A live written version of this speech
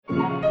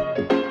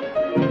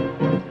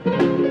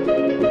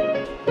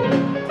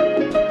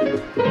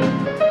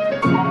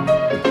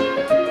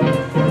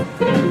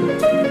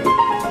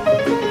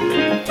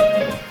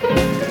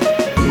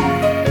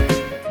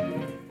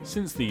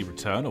the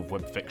return of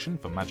web fiction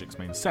for Magic's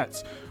main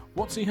sets,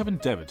 WotC have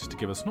endeavoured to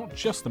give us not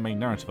just the main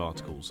narrative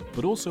articles,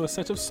 but also a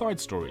set of side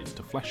stories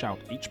to flesh out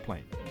each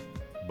plane.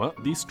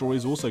 But these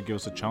stories also give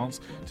us a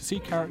chance to see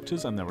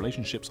characters and their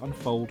relationships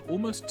unfold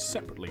almost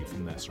separately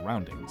from their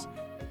surroundings.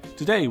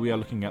 Today we are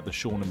looking at the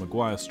Sean and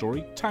Maguire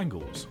story,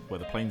 Tangles, where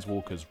the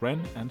Planeswalkers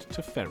Wrenn and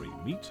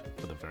Teferi meet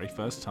for the very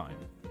first time.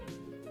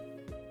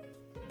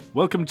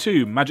 Welcome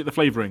to Magic the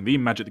Flavouring, the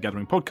Magic the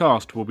Gathering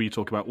podcast, where we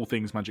talk about all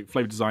things Magic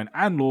flavour design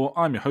and lore.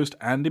 I'm your host,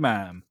 Andy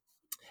Mann.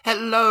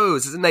 Hello,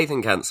 this is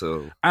Nathan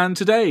Cancel. And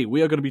today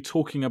we are going to be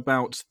talking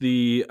about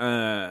the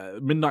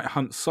Midnight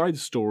Hunt side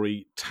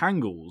story,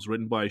 Tangles,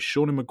 written by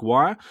Sean and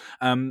Maguire.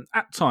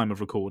 At time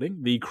of recording,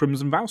 the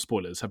Crimson Vow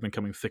spoilers have been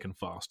coming thick and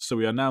fast, so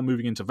we are now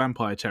moving into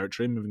vampire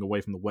territory, moving away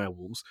from the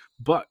werewolves.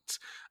 But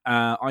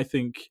I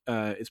think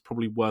it's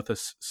probably worth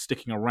us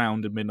sticking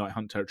around in Midnight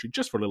Hunt territory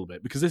just for a little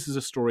bit, because this is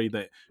a story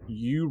that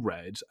you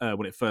read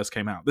when it first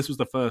came out. This was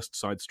the first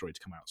side story to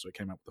come out, so it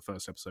came out with the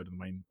first episode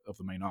of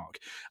the main arc.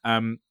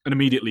 And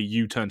immediately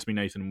you turned to me,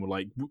 Nathan, and were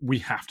like, we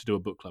have to do a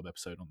book club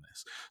episode on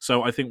this.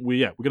 So I think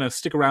we're going to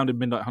stick around in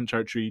Midnight Hunt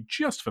territory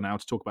just for now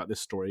to talk about this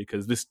story,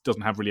 because this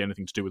doesn't have really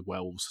anything to do with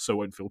werewolves, so it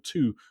won't feel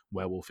too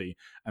werewolfy.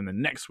 And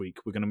then next week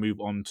we're going to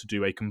move on to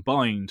do a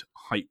combined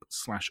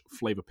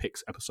hype/flavor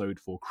picks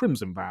episode for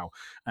Crimson Vow,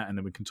 and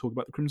then we can talk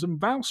about the Crimson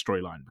Vow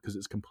storyline, because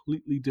it's a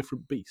completely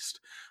different beast.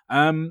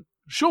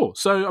 Sure.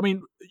 So, I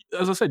mean,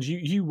 as I said,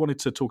 you wanted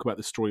to talk about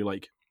this story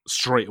like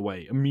straight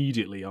away,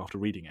 immediately after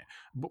reading it.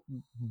 But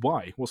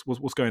why?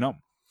 What's going on?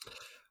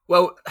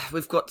 Well,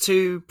 we've got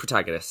two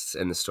protagonists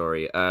in the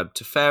story.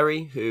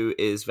 Teferi, who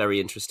is very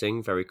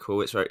interesting, very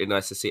cool. It's very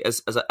nice to see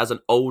as an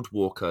old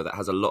walker that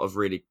has a lot of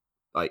really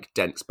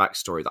dense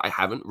backstory that I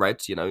haven't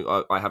read.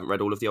 I haven't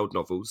read all of the old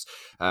novels.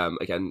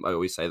 Again, I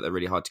always say that they're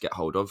really hard to get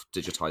hold of.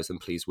 Digitize them,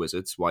 please,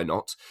 wizards. Why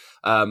not?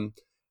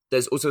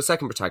 There's also a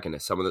second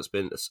protagonist, someone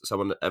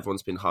that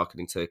everyone's been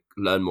hearkening to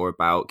learn more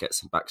about, get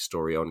some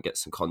backstory on, get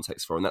some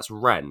context for, and that's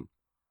Wrenn.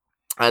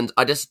 And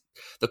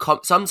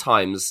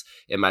sometimes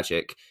in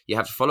Magic, you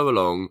have to follow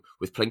along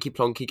with plinky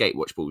plonky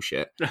gatewatch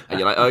bullshit, and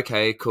you're like,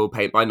 okay, cool,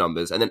 paint by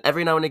numbers. And then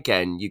every now and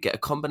again, you get a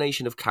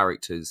combination of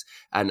characters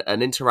and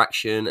an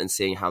interaction, and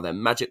seeing how their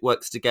magic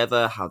works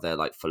together, how their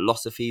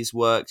philosophies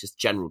work, just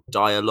general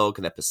dialogue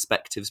and their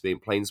perspectives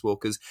being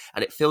planeswalkers.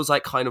 And it feels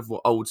like kind of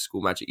what old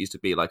school Magic used to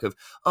be like, of,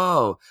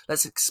 oh,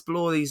 let's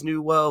explore these new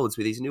worlds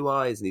with these new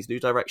eyes and these new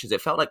directions.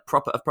 It felt like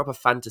a proper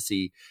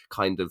fantasy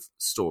kind of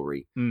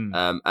story.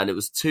 And it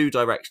was two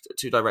directions,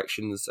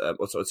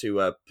 or sort of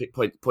two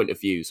point of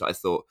views that I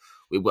thought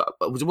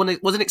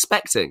wasn't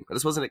expecting. I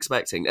just wasn't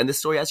expecting. And this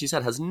story, as you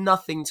said, has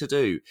nothing to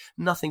do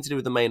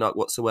with the main arc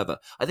whatsoever.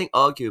 I think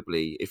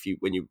arguably,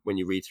 when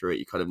you read through it,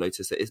 you kind of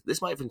notice that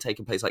this might have been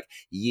taking place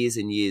years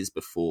and years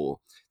before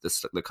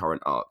the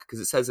current arc, because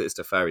it says that it's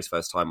Teferi's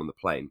first time on the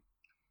plane.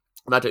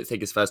 And I don't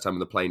think his first time on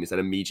the plane is then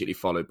immediately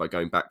followed by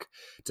going back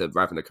to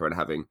Ravnica and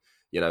having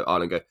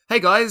Arlen go, hey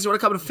guys, you want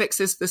to come and fix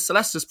this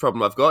Celestus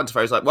problem I've got? And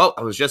Teferi's like, well,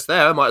 I was just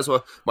there, might as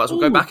well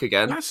go back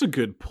again. That's a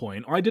good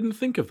point. I didn't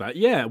think of that.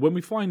 Yeah, when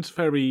we find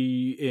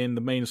Teferi in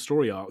the main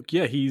story arc,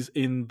 yeah, he's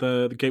in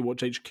the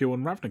Gatewatch HQ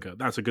on Ravnica.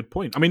 That's a good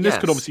point. I mean, this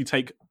could obviously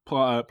take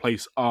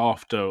place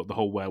after the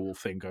whole werewolf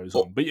thing goes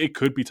on, but it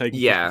could be taking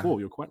place before.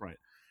 You're quite right.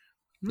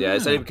 Yeah,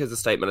 it's only because the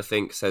statement, I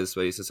think, says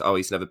where he says, oh,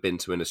 he's never been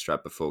to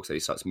Innistrad before, so he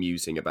starts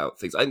musing about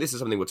things. I think this is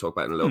something we'll talk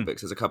about in a little bit,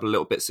 because there's a couple of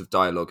little bits of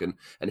dialogue and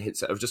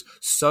hints that are just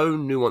so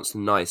nuanced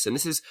and nice. And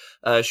this is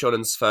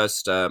Shonan's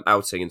first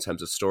outing in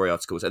terms of story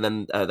articles. And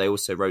then they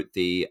also wrote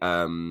the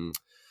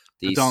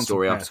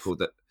story article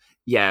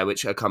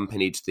which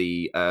accompanied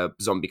the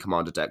Zombie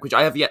Commander deck, which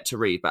I have yet to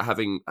read, but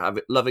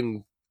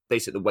loving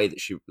basically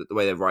the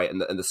way they write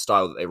and the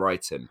style that they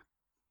write in.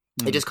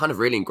 It just kind of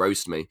really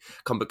engrossed me,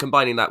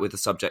 combining that with the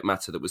subject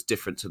matter that was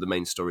different to the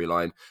main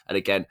storyline, and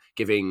again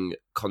giving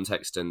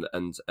context and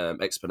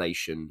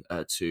explanation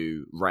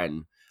to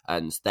Wrenn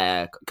and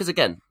because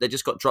again they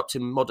just got dropped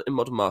in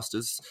Modern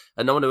Masters,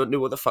 and no one knew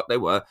what the fuck they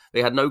were.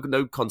 They had no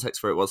context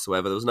for it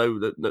whatsoever. There was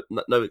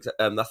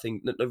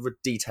nothing, no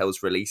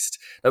details released,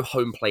 no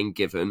home plane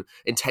given,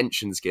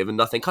 intentions given,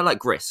 nothing. Kind of like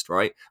Grist,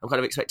 right? I'm kind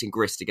of expecting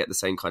Grist to get the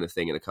same kind of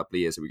thing in a couple of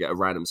years, and we get a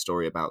random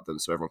story about them,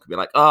 so everyone can be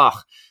like,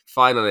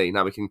 finally,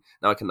 now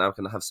I can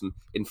have some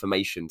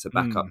information to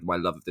back up my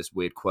love of this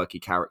weird quirky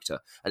character.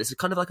 And it's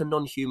kind of like a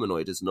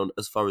non-humanoid,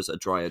 as far as a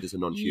Dryad is a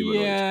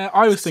non-humanoid. Yeah,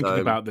 I was thinking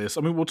about this.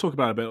 I mean, we'll talk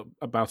about it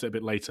a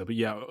bit later, but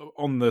yeah,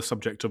 on the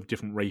subject of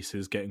different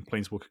races getting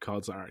Planeswalker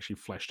cards that are actually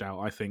fleshed out,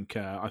 I think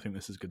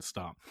this is a good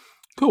start.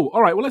 Cool.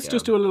 All right, well, let's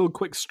just do a little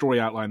quick story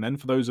outline then,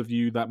 for those of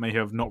you that may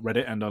have not read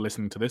it and are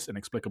listening to this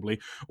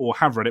inexplicably, or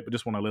have read it but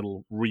just want a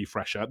little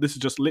refresher. This is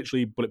just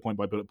literally bullet point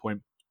by bullet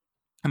point,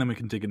 and then we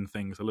can dig in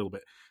things a little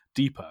bit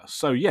deeper.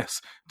 So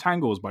yes,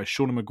 Tangles by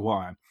Sean and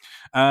Maguire.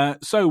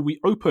 So we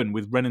open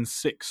with Wrenn and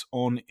Six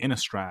on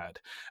Innistrad.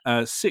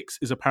 Six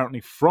is apparently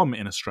from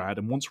Innistrad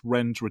and wants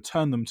Wrenn to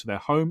return them to their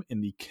home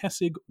in the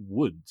Kessig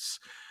Woods.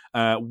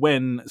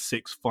 When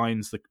Six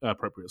finds the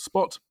appropriate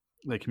spot,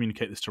 They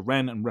communicate this to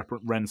Ren, and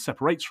Ren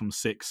separates from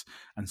Six,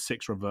 and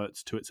Six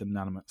reverts to its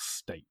inanimate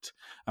state.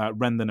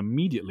 Ren then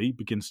immediately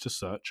begins to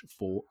search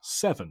for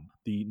Seven,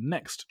 the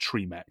next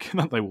tree mech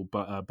that they will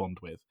bond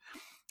with.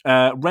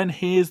 Ren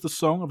hears the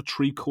song of a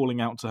tree calling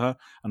out to her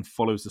and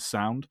follows the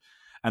sound.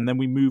 And then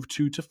we move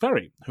to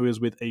Teferi, who is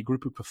with a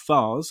group of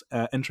Cathars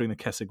entering the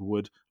Kessig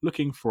Wood,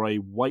 looking for a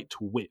white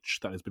witch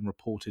that has been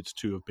reported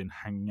to have been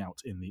hanging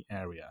out in the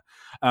area.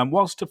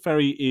 Whilst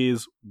Teferi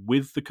is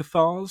with the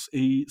Cathars,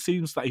 he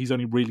seems that he's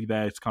only really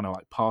there to kind of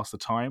like pass the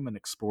time and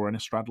explore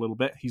Innistrad a little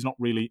bit. He's not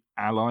really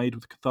allied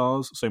with the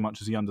Cathars so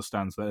much as he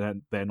understands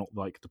that they're not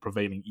like the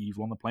prevailing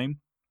evil on the plane.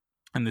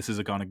 And this is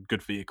a kind of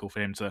good vehicle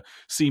for him to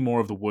see more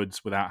of the woods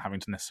without having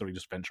to necessarily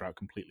just venture out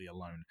completely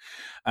alone.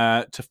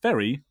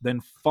 Teferi then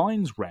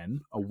finds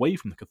Ren away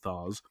from the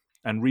Cathars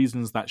and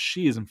reasons that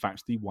she is in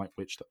fact the White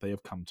Witch that they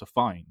have come to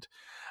find.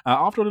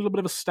 After a little bit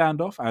of a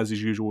standoff, as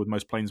is usual with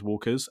most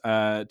planeswalkers,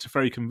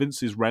 Teferi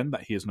convinces Ren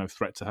that he is no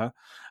threat to her,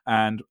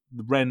 and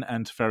Ren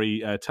and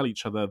Teferi tell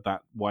each other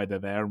that why they're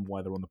there and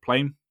why they're on the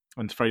plane.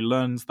 And Teferi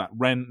learns that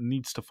Ren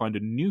needs to find a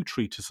new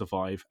tree to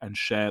survive and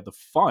share the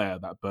fire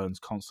that burns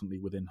constantly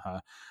within her,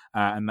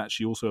 and that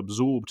she also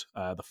absorbed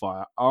the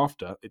fire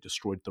after it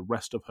destroyed the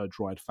rest of her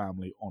Dryad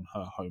family on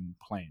her home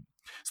plane.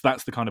 So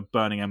that's the kind of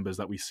burning embers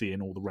that we see in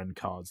all the Ren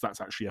cards.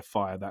 That's actually a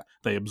fire that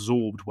they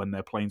absorbed when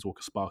their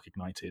Planeswalker Spark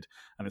ignited,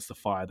 and it's the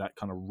fire that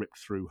kind of ripped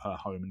through her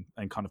home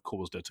and kind of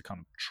caused her to kind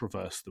of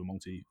traverse the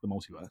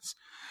multiverse.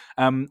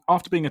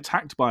 After being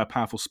attacked by a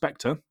powerful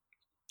spectre,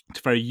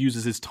 Teferi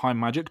uses his time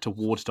magic to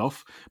ward it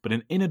off, but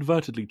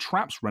inadvertently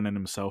traps Ren and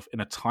himself in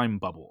a time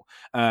bubble,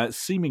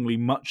 seemingly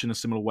much in a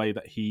similar way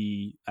that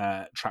he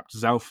trapped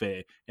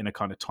Zhalfir in a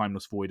kind of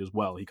timeless void as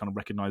well. He kind of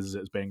recognizes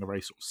it as being a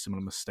very sort of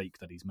similar mistake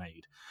that he's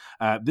made.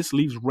 This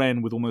leaves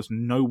Ren with almost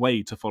no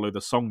way to follow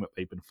the song that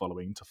they've been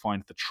following to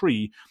find the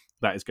tree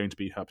that is going to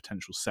be her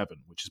potential 7,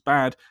 which is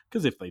bad,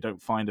 because if they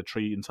don't find a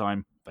tree in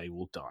time, they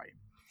will die.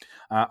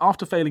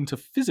 After failing to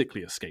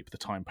physically escape the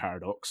time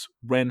paradox,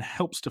 Ren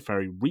helps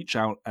Teferi reach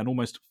out and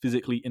almost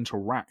physically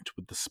interact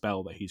with the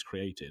spell that he's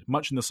created,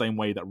 much in the same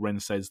way that Ren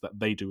says that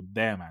they do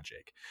their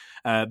magic.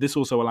 This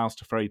also allows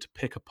Teferi to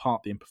pick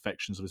apart the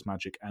imperfections of his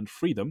magic and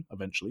free them,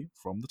 eventually,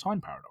 from the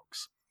time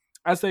paradox.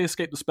 As they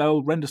escape the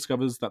spell, Ren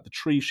discovers that the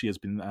tree she has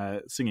been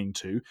singing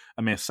to,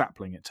 a mere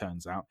sapling it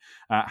turns out,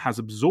 has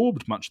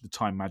absorbed much of the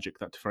time magic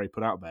that Teferi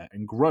put out there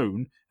and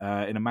grown,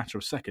 in a matter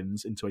of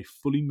seconds, into a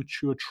fully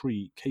mature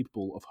tree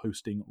capable of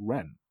hosting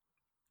Ren.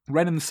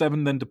 Ren and the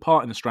 7 then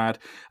depart Innistrad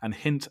and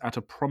hint at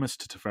a promise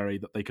to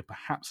Teferi that they could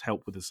perhaps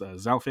help with his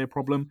Zhalfir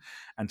problem,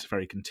 and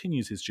Teferi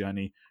continues his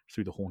journey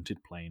through the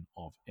haunted plane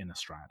of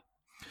Innistrad.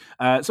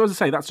 So as I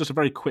say, that's just a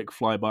very quick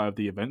flyby of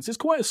the events. It's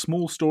quite a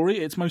small story.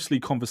 It's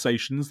mostly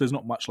conversations. There's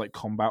not much like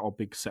combat or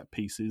big set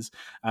pieces.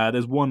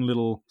 There's one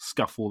little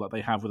scuffle that they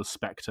have with a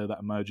spectre that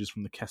emerges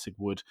from the Kessig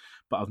Wood,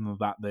 but other than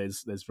that,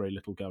 there's very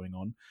little going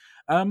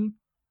on.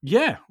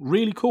 Yeah,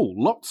 really cool.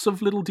 Lots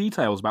of little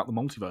details about the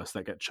multiverse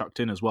that get chucked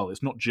in as well.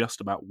 It's not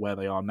just about where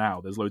they are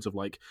now. There's loads of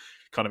like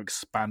kind of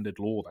expanded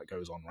lore that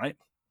goes on, right?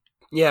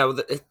 Yeah,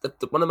 well,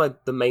 one of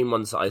the main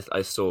ones that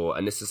I saw,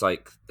 and this is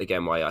like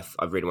again why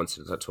I really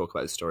wanted to talk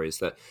about this story, is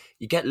that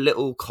you get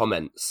little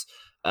comments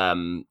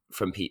from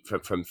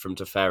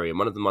Teferi, and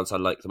one of the ones I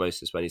like the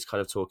most is when he's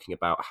kind of talking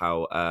about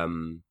how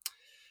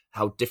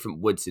different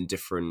woods in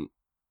different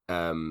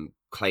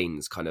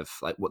planes, kind of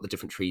like what the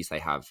different trees they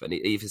have, and he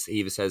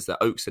even says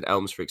that oaks and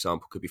elms, for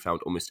example, could be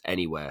found almost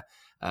anywhere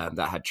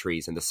that had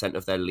trees, and the scent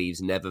of their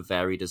leaves never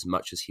varied as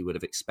much as he would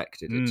have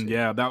expected it to.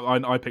 Yeah,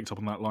 I picked up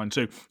on that line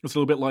too. It's a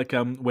little bit like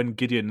when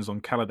Gideon's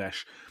on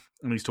Kaladesh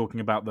and he's talking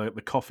about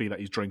the coffee that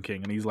he's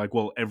drinking, and he's like,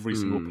 well, every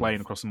single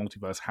plane across the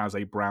multiverse has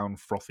a brown,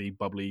 frothy,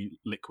 bubbly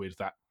liquid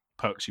that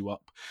perks you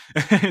up.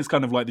 It's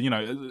kind of like, you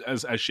know,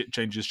 as shit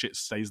changes, shit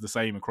stays the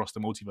same across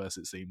the multiverse,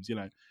 it seems, you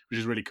know, which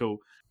is really cool.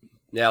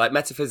 Yeah, like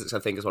metaphysics, I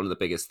think, is one of the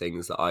biggest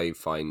things that I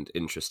find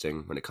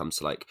interesting when it comes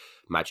to like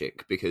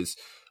magic, because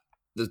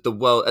the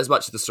world, as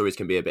much as the stories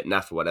can be a bit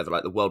naff or whatever,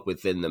 like the world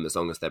within them, as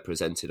long as they're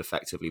presented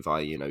effectively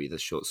via, you know, either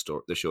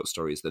the short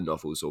stories, the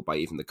novels, or by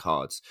even the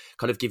cards,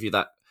 kind of give you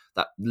that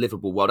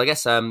livable world. I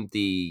guess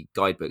the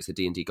guidebooks, the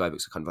D&D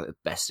guidebooks, are kind of like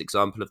the best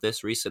example of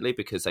this recently,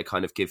 because they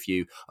kind of give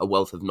you a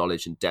wealth of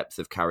knowledge and depth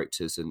of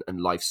characters and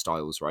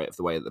lifestyles, right, of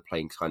the way that the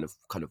plane kind of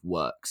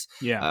works,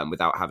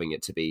 without having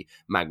it to be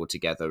mangled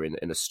together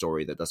in a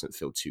story that doesn't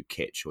feel too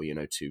kitsch or, you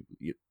know, too,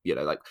 you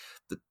know, like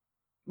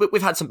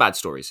we've had some bad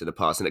stories in the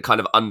past, and it kind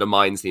of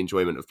undermines the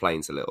enjoyment of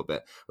planes a little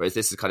bit. Whereas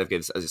this is kind of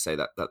gives, as I say,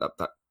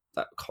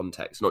 that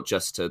context, not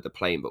just to the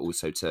plane, but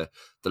also to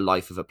the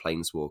life of a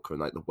planeswalker and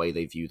like the way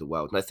they view the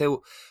world. And I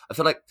feel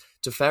like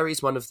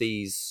Teferi's one of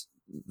these,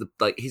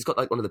 like he's got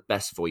like one of the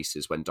best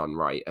voices when done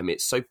right. I mean,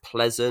 it's so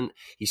pleasant.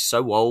 He's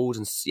so old,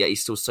 and yet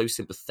he's still so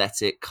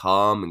sympathetic,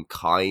 calm, and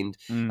kind.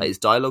 Like his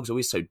dialogue's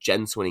always so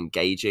gentle and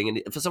engaging.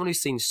 And for someone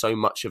who's seen so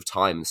much of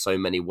time and so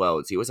many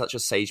worlds, he always has such a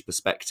sage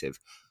perspective.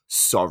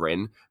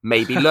 Sorin,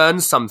 maybe learn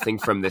something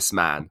from this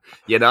man,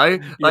 you know?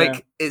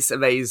 Like, it's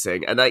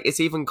amazing. And like, it's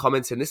even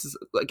commenting, this is,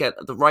 again,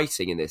 the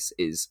writing in this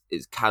is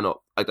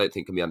cannot, I don't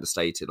think can be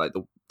understated. Like,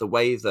 the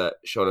way that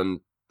Shonen,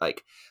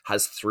 like,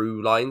 has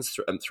through lines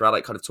throughout,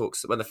 like, kind of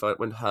talks,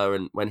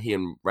 when he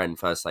and Ren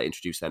first, like,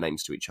 introduce their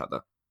names to each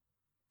other,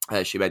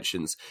 she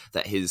mentions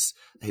that his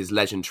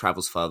legend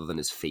travels farther than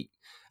his feet.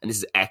 And this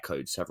is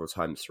echoed several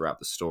times throughout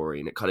the story,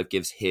 and it kind of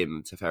gives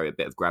him, Teferi, a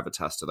bit of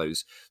gravitas to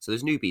those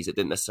newbies that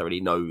didn't necessarily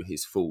know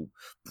his full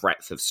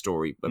breadth of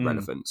story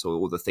relevance, or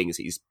all the things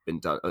he's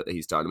done.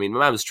 I mean, my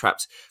man was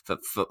trapped for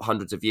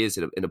hundreds of years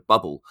in a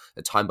bubble,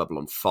 a time bubble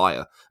on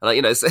fire, and like,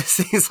 you know, it's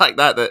things like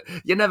that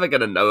you're never going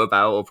to know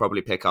about or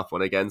probably pick up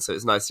on again. So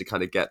it's nice to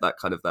kind of get that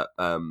kind of that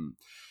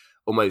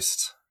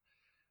almost.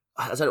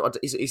 I don't know.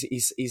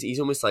 He's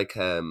almost like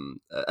a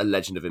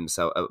legend of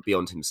himself,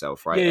 beyond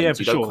himself, right? Yeah, and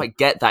for you don't sure. quite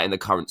get that in the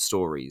current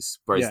stories,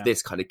 whereas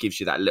this kind of gives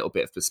you that little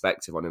bit of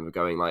perspective on him, of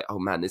going like, oh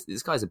man,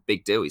 this guy's a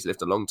big deal. He's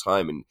lived a long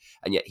time,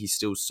 and yet he's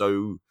still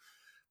so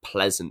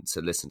pleasant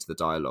to listen to the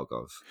dialogue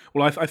of.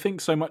 Well, I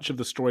think so much of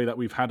the story that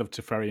we've had of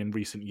Teferi in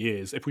recent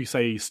years, if we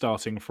say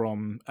starting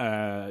from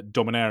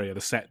Dominaria, the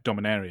set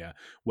Dominaria,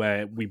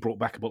 where we brought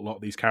back a lot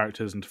of these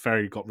characters and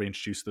Teferi got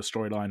reintroduced to the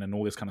storyline and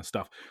all this kind of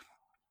stuff,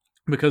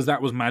 because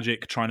that was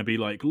Magic trying to be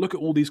like, look at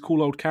all these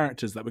cool old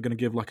characters that we're going to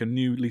give like a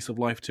new lease of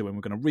life to, and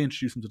we're going to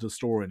reintroduce them to the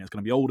story, and it's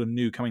going to be old and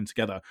new coming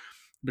together.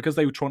 Because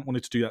they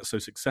wanted to do that so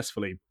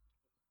successfully,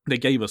 they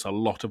gave us a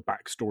lot of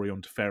backstory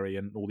on Teferi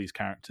and all these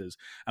characters,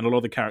 and a lot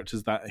of the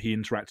characters that he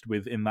interacted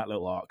with in that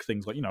little arc,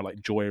 things like, you know,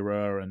 like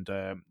Joyra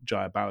and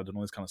Jaya Ballad and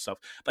all this kind of stuff.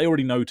 They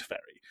already know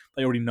Teferi.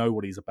 They already know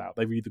what he's about.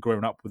 They've either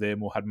grown up with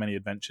him or had many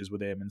adventures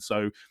with him, and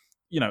so,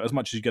 you know, as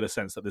much as you get a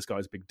sense that this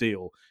guy's a big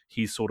deal,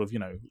 he's sort of, you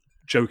know,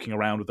 joking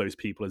around with those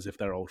people as if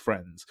they're old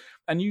friends.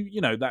 And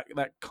you know,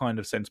 that kind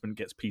of sentiment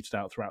gets petered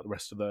out throughout the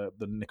rest of the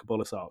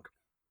Nicopolis arc.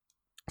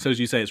 So as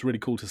you say, it's really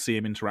cool to see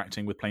him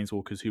interacting with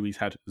planeswalkers who he's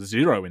had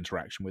zero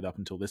interaction with up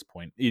until this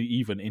point.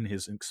 Even in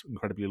his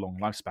incredibly long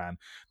lifespan,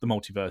 the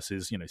multiverse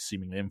is, you know,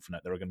 seemingly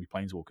infinite. There are going to be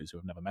planeswalkers who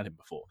have never met him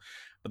before.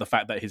 But the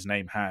fact that his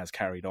name has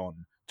carried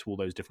on to all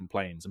those different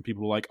planes, and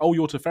people are like, oh,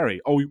 you're Teferi.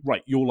 Oh,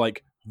 right, you're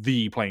like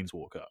the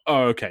planeswalker.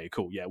 Oh, okay,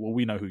 cool. Yeah, well,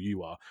 we know who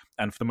you are.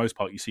 And for the most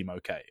part, you seem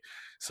okay.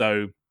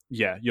 So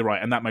yeah, you're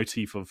right. And that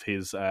motif of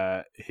his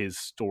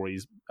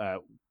stories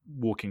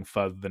walking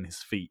further than his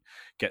feet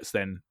gets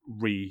then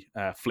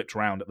flipped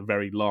around at the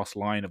very last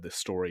line of this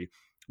story,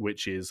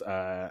 which is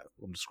I'm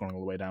just scrolling all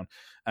the way down,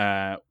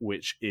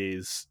 which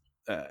is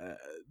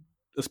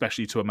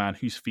especially to a man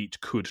whose feet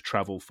could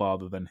travel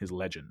farther than his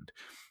legend.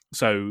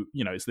 So,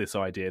 you know, it's this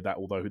idea that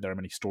although there are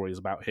many stories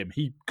about him,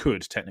 he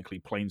could technically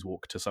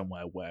planeswalk to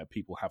somewhere where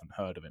people haven't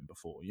heard of him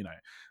before, you know,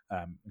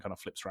 kind of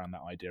flips around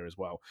that idea as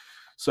well.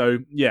 So,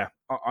 yeah,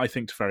 I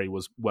think Teferi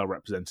was well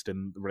represented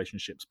in the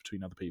relationships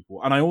between other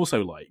people. And I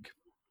also like,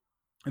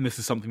 and this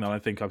is something that I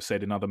think I've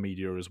said in other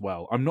media as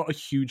well, I'm not a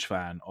huge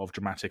fan of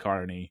dramatic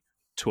irony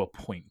to a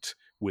point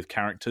with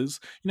characters.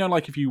 You know,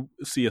 like if you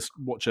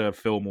watch a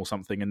film or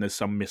something and there's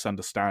some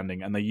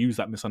misunderstanding and they use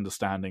that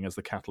misunderstanding as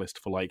the catalyst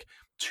for like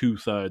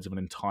 2/3 of an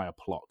entire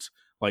plot.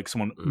 Like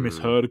someone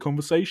misheard a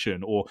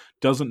conversation or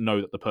doesn't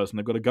know that the person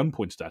they've got a gun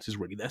pointed at is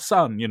really their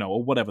son, you know,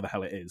 or whatever the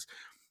hell it is.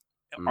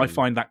 I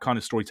find that kind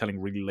of storytelling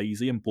really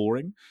lazy and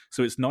boring.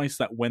 So it's nice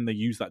that when they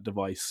use that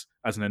device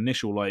as an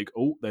initial, like,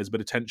 oh, there's a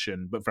bit of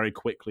tension, but very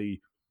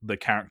quickly the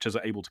characters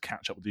are able to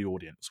catch up with the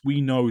audience.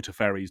 We know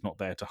Teferi's not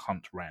there to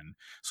hunt Ren.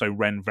 So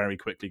Ren very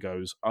quickly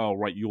goes, oh,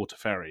 right, you're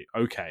Teferi.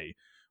 Okay,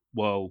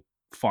 well,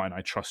 fine,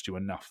 I trust you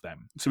enough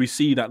then. So we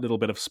see that little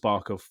bit of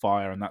spark of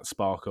fire and that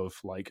spark of,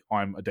 like,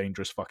 I'm a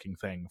dangerous fucking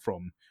thing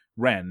from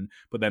Ren,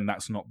 but then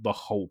that's not the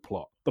whole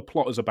plot. The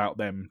plot is about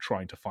them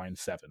trying to find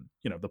Seven.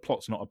 You know, the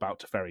plot's not about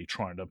Teferi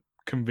trying to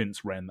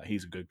convince Ren that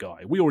he's a good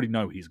guy. We already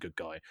know he's a good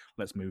guy.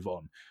 Let's move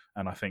on.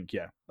 And I think,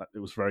 yeah, it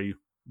was very,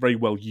 very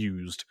well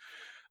used,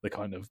 the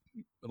kind of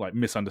like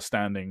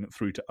misunderstanding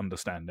through to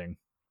understanding.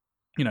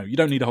 You know, you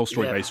don't need a whole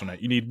story based on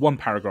it. You need one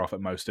paragraph at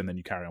most, and then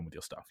you carry on with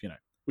your stuff, you know,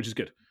 which is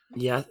good.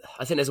 Yeah,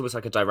 I think there's almost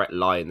like a direct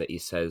line that he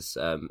says,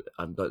 I don't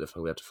know if I'm going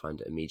to be able to find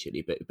it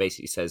immediately, but it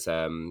basically says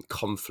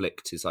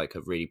conflict is like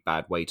a really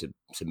bad way to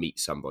meet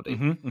somebody.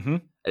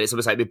 And it's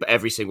almost like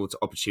every single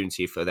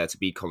opportunity for there to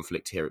be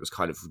conflict here, it was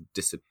kind of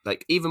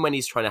like, even when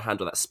he's trying to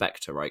handle that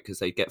spectre, right? Because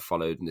they get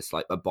followed and this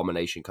like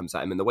abomination comes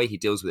at him, and the way he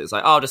deals with it is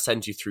like, oh, I'll just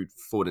send you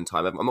forward in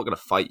time. I'm not going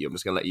to fight you. I'm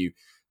just going to let you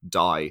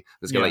die. I'm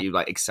just going to let you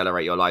like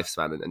accelerate your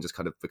lifespan and just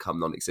kind of become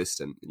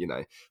non-existent, you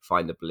know,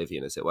 find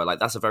oblivion, as it were. Like,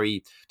 that's a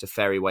very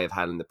Teferi way of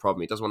handling the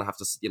problem. He doesn't want to have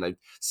to, you know,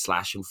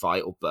 slash and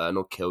fight or burn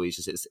or kill. He's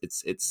just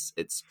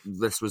it's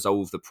let's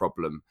resolve the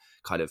problem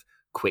kind of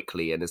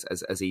quickly and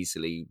as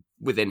easily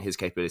within his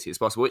capability as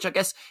possible, which I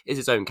guess is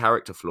his own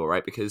character flaw,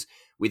 right? Because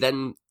we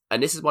then,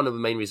 and this is one of the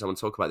main reasons I want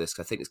to talk about this,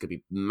 because I think it's going to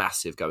be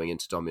massive going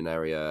into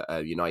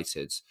Dominaria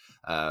United,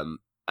 and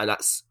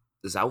that's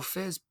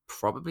Zalfir's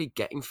probably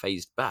getting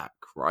phased back,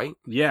 right?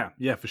 Yeah,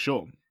 for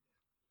sure.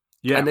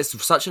 Yeah. And there's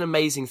such an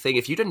amazing thing.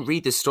 If you didn't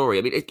read this story,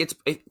 I mean,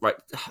 right.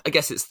 I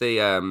guess it's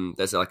the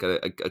there's like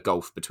a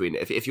gulf between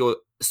it. If you're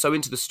so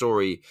into the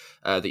story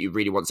that you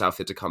really want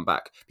Zalfir to come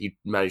back, but you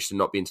manage to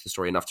not be into the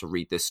story enough to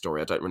read this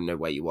story, I don't really know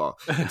where you are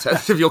in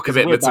terms of your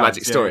commitment to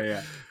Magic Story.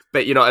 Yeah.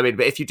 But you know what I mean?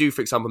 But if you do,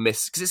 for example,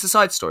 miss... Because it's a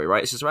side story,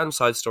 right? It's just a random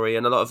side story.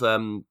 And a lot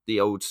of the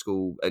old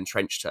school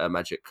entrenched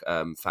Magic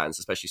fans,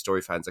 especially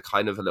story fans, are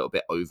kind of a little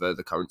bit over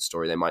the current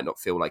story. They might not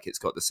feel like it's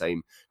got the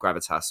same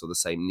gravitas or the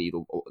same need.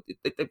 Or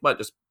they might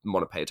just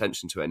want to pay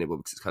attention to it anymore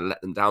because it's kind of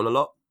let them down a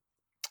lot.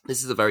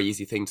 This is a very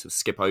easy thing to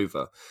skip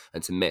over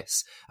and to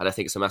miss. And I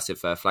think it's a massive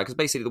flag. Because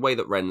basically the way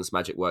that Ren's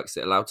Magic works,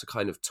 it allowed to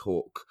kind of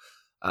talk...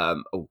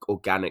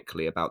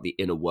 organically about the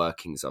inner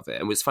workings of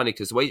it. And it's funny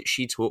because the way that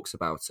she talks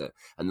about it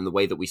and then the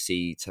way that we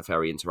see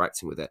Teferi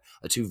interacting with it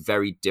are two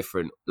very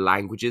different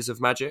languages of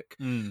magic,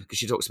 because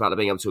she talks about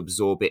being able to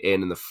absorb it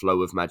in and the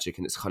flow of magic,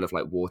 and it's kind of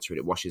like water and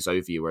it washes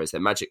over you, whereas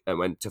their magic,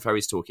 when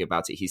Teferi's talking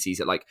about it, he sees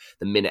it like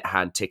the minute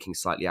hand ticking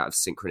slightly out of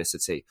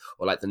synchronicity,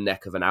 or like the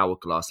neck of an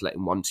hourglass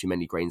letting one too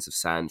many grains of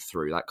sand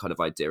through, that kind of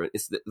idea. And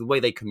it's the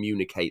way they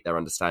communicate their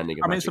understanding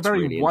of magic. It's a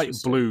very really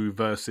white-blue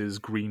versus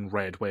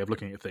green-red way of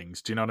looking at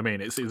things. Do you know what I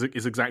mean?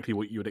 It's exactly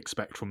what you would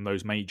expect from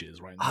those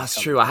mages, right? That's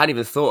true. I hadn't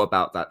even thought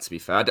about that, to be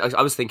fair.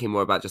 I was thinking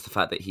more about just the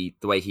fact that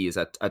the way he is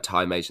a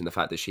time mage and the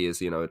fact that she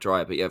is, a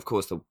dryad. But yeah, of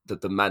course,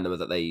 the mana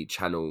that they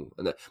channel,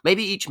 and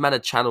maybe each mana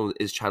channel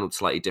is channeled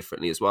slightly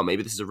differently as well.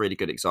 Maybe this is a really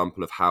good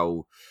example of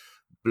how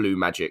blue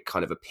magic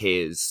kind of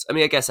appears. I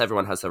mean, I guess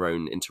everyone has their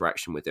own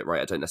interaction with it,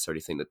 right? I don't necessarily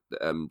think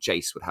that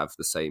Jace would have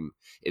the same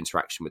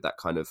interaction with that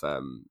kind of...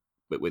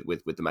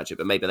 With the magic,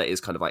 but maybe that is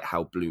kind of like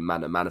how blue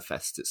mana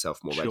manifests itself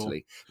more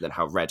readily than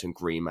how red and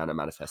green mana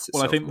manifests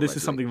itself. Well, I think this readily.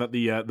 is something that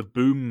the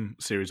Boom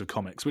series of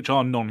comics, which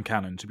are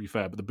non-canon to be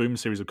fair, but the Boom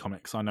series of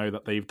comics, I know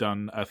that they've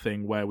done a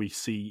thing where we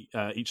see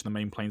each of the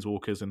main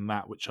planeswalkers in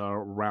that, which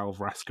are Ral,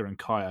 Vraska, and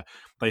Kaya.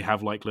 They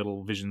have like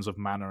little visions of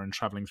mana and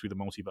traveling through the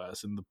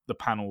multiverse, and the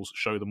panels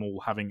show them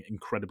all having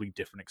incredibly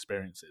different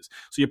experiences.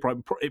 So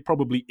it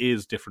probably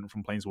is different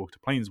from planeswalker to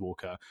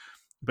planeswalker,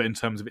 but in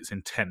terms of its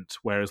intent,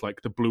 whereas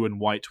like the blue and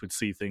white would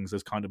see things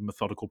as kind of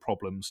methodical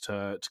problems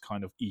to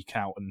kind of eke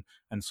out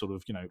and sort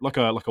of, like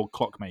a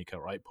clockmaker,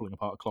 right? Pulling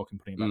apart a clock and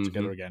putting it back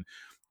together again.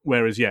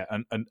 Whereas,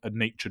 a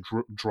nature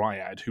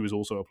dryad, who is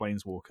also a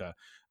planeswalker,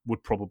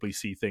 would probably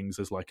see things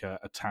as like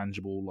a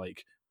tangible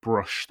like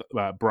brush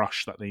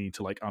that they need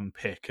to like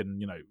unpick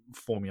and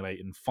formulate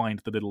and find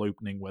the little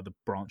opening where the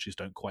branches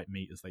don't quite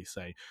meet, as they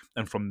say,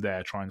 and from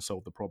there try and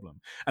solve the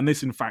problem. And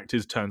this in fact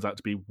turns out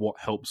to be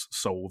what helps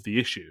solve the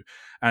issue.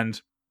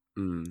 And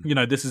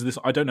this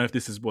I don't know if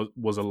this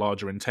was a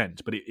larger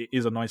intent, but it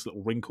is a nice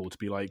little wrinkle to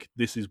be like,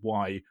 this is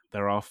why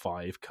there are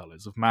 5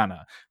 colors of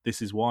mana.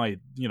 This is why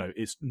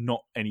it's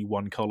not any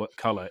one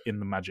color in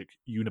the Magic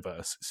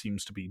universe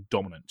seems to be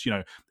dominant.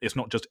 It's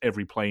not just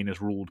every plane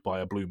is ruled by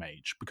a blue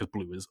mage because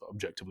blue is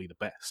objectively the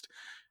best.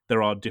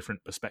 There are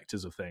different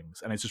perspectives of things,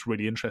 and it's just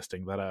really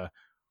interesting that a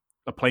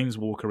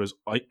planeswalker as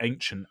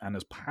ancient and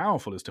as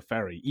powerful as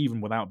Teferi,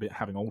 even without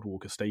having Old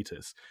Walker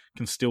status,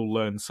 can still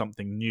learn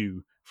something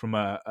new from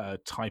a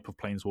type of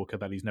planeswalker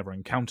that he's never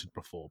encountered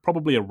before.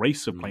 Probably a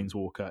race of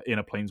planeswalker in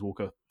a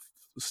planeswalker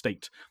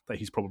state that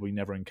he's probably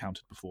never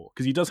encountered before.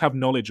 Because he does have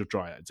knowledge of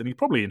dryads, and he's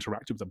probably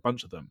interacted with a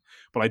bunch of them,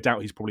 but I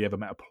doubt he's probably ever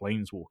met a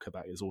planeswalker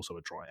that is also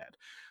a dryad.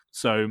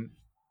 So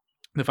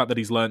the fact that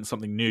he's learned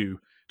something new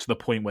to the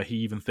point where he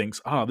even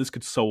thinks, this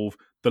could solve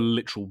the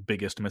literal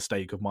biggest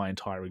mistake of my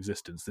entire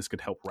existence. This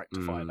could help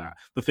rectify that.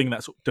 The thing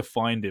that's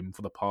defined him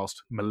for the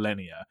past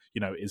millennia,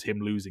 is him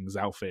losing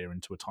Zalfir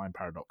into a time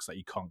paradox that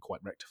he can't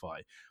quite rectify.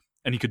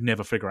 And he could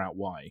never figure out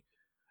why.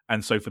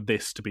 And so for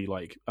this to be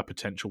like a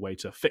potential way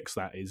to fix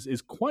that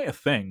is quite a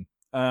thing.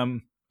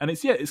 And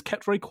it's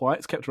kept very quiet.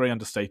 It's kept very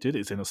understated.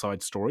 It's in a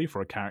side story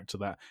for a character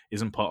that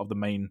isn't part of the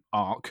main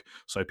arc.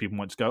 So people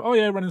might just go, oh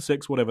yeah, running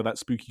 6, whatever, that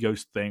spooky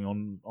ghost thing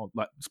on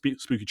that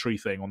spooky tree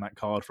thing on that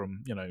card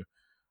from,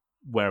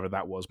 wherever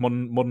that was.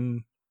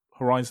 Modern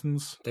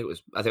Horizons? I think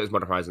it was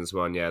Modern Horizons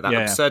 1, yeah. That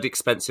absurd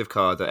expensive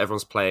card that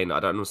everyone's playing.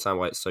 I don't understand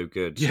why it's so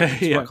good. I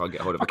can't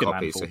get hold of a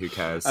copy, so who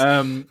cares?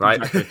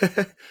 Right?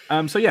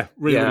 Exactly. So yeah,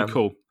 really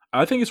cool.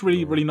 I think it's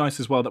really, really nice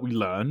as well that we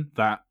learn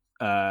that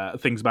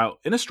things about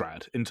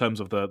Innistrad in terms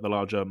of the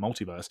larger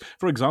multiverse.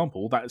 For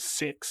example, that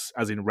 6,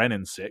 as in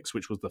Renin 6,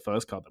 which was the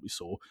first card that we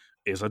saw,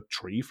 is a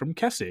tree from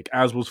Kessig,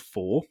 as was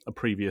 4, a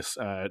previous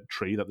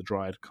tree that the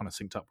Dryad kind of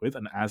synced up with,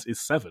 and as is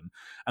 7.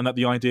 And that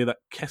the idea that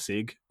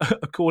Kessig,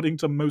 according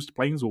to most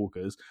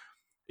planeswalkers,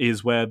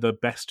 is where the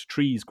best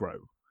trees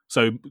grow.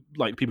 So,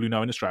 like, people who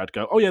know Innistrad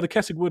go, oh yeah, the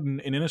Kessig wood in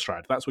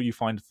Innistrad, that's where you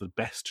find the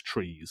best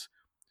trees.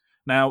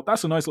 Now,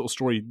 that's a nice little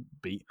story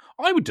beat.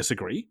 I would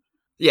disagree.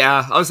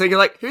 Yeah, I was thinking,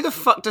 like, who the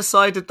fuck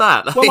decided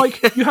that? Well,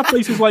 like, you have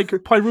places like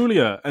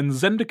Pyrulia and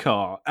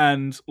Zendikar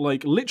and,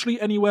 like,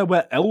 literally anywhere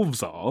where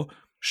elves are,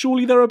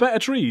 surely there are better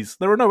trees.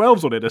 There are no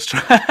elves on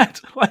Innistrad.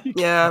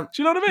 Yeah. Do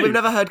you know what I mean? We've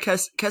never heard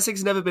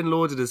Kessig's never been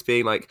lauded as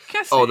being, like,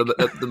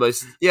 Kessig? the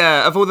most...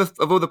 Yeah, of all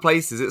the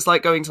places. It's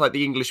like going to, like,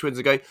 the English Winds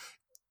and going,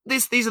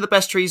 these are the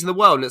best trees in the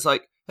world. And it's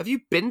like, have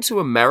you been to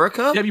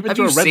America? Yeah, have you been have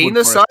to you a seen redwood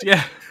the forest? size? Yeah.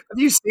 Have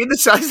you seen the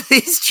size of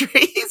these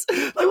trees?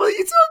 Like, what are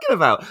you talking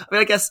about? I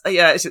mean, I guess,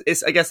 yeah,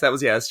 it's I guess that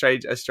was, a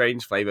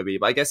strange flavor bee,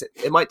 but I guess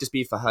it might just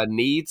be for her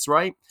needs,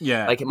 right?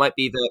 Yeah. Like, it might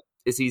be that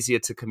it's easier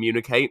to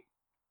communicate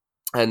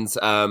and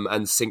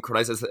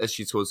synchronize as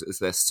she calls it as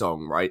their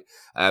song, right?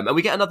 And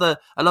we get a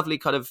lovely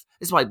kind of,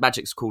 this is why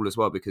magic's cool as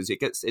well, because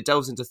it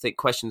delves into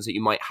questions that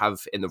you might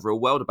have in the real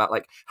world about,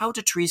 like, how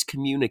do trees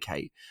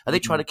communicate? Are they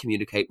trying to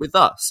communicate with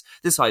us?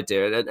 This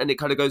idea, and it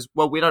kind of goes,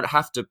 well, we don't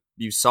have to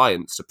use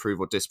science to prove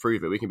or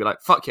disprove it. We can be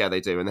like, fuck yeah, they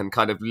do, and then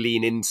kind of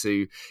lean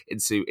into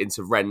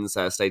Ren's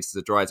status as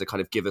a dryad to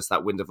kind of give us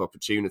that window of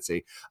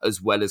opportunity,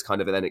 as well as kind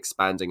of then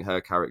expanding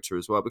her character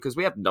as well, because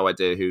we have no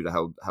idea who the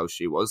hell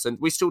she was, and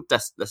we still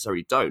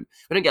necessarily don't.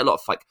 We don't get a lot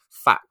of like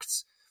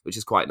facts, which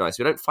is quite nice.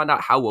 We don't find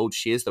out how old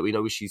she is, that we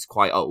know she's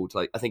quite old.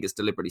 Like, I think it's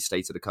deliberately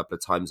stated a couple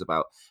of times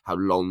about how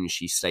long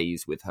she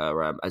stays with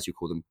her, as you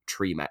call them,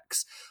 tree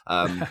mechs.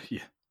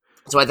 Yeah.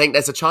 So I think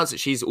there's a chance that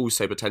she's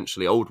also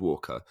potentially Old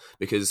Walker,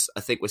 because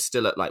I think we're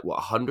still at like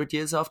 100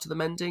 years after the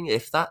mending,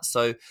 if that.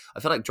 So I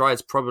feel like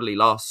dryads probably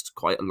last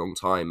quite a long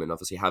time, and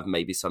obviously have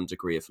maybe some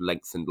degree of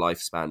lengthened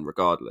lifespan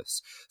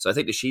regardless. So I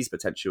think that she's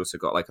potentially also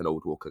got like an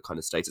Old Walker kind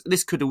of status.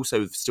 This could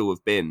also still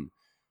have been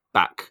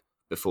back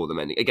before the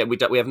mending. Again,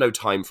 we have no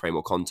time frame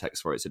or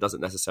context for it, so it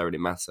doesn't necessarily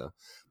matter.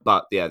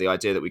 But yeah, the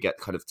idea that we get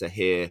kind of to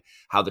hear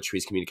how the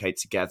trees communicate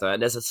together,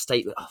 and there's a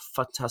statement, a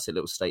fantastic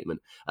little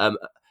statement.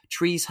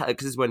 Trees,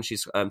 because this is when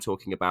she's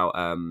talking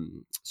about,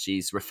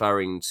 she's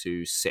referring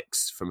to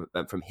Six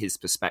from his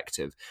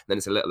perspective. And then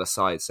it's a little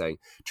aside saying,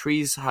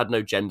 trees had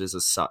no genders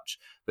as such,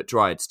 but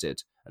dryads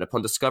did. And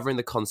upon discovering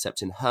the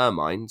concept in her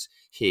mind,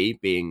 he,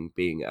 being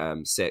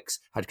Six,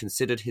 had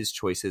considered his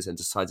choices and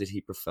decided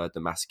he preferred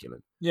the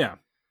masculine. Yeah.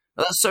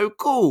 That's so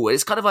cool.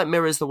 It's kind of like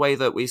mirrors the way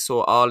that we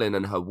saw Arlen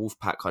and her wolf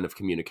pack kind of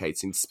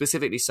communicating,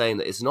 specifically saying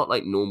that it's not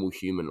like normal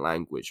human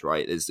language,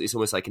 right? It's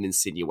almost like an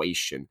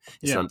insinuation.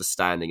 It's an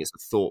understanding. It's a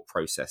thought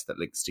process that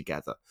links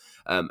together.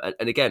 And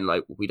again,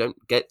 like, we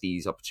don't get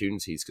these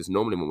opportunities because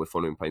normally when we're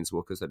following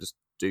planeswalkers, they're just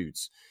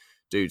dudes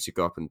who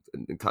go up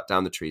and cut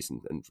down the trees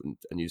and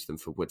use them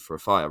for wood for a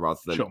fire,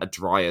 rather than a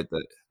dryad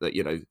that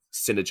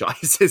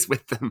synergizes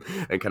with them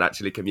and can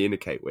actually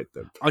communicate with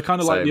them. I kind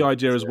of like the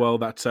idea as well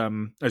that,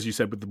 as you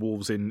said with the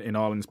wolves in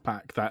Arlen's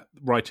pack, that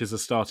writers are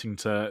starting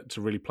to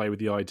really play with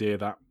the idea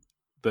that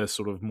the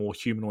sort of more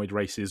humanoid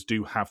races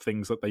do have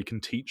things that they can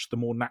teach the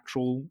more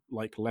natural,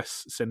 like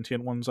less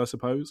sentient ones, I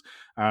suppose.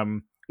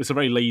 It's a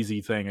very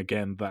lazy thing,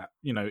 again, that,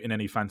 in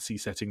any fantasy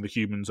setting, the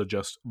humans are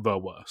just the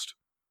worst.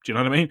 Do you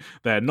know what I mean?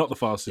 They're not the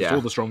fastest or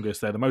the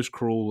strongest. They're the most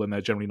cruel, and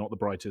they're generally not the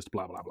brightest.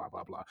 Blah blah blah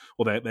blah blah.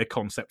 Or their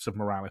concepts of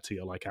morality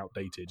are like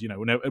outdated.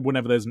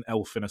 Whenever there's an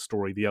elf in a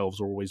story, the elves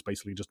are always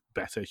basically just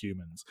better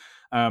humans.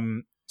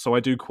 So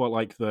I do quite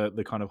like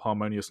the kind of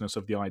harmoniousness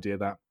of the idea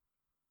that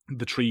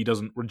the tree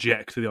doesn't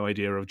reject the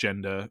idea of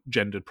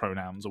gendered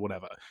pronouns or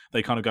whatever.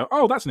 They kind of go,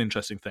 oh, that's an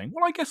interesting thing.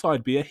 Well, I guess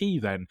I'd be a he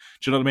then.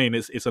 Do you know what I mean?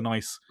 It's a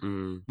nice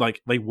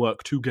like, they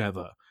work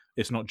together.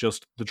 It's not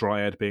just the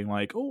dryad being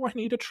like, oh, I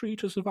need a tree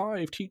to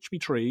survive, teach me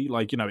tree.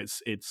 Like,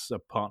 it's a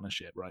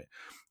partnership, right?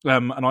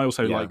 And I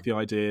also like the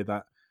idea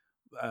that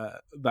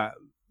that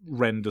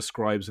Ren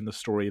describes in the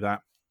story, that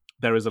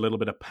there is a little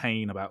bit of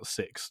pain about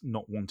Six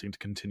not wanting to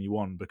continue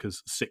on,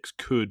 because Six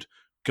could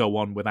go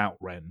on without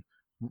Ren.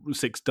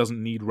 Six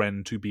doesn't need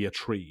Ren to be a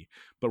tree,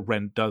 but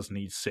Ren does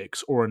need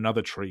Six or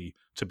another tree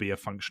to be a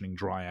functioning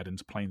dryad and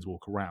to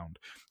planeswalk around.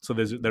 So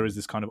there is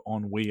this kind of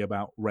ennui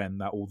about Ren,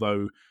 that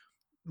although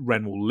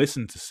Ren will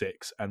listen to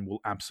Six and will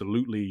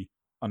absolutely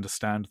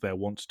understand their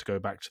want to go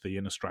back to the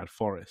Innistrad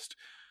forest,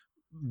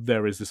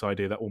 there is this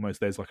idea that almost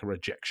there's like a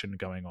rejection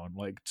going on.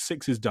 Like,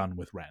 Six is done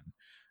with Ren,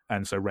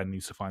 and so Ren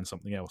needs to find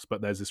something else.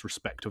 But there's this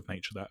respect of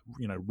nature that,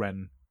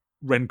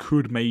 Ren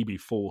could maybe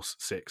force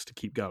Six to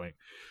keep going,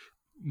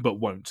 but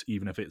won't,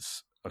 even if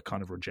it's a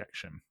kind of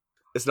rejection.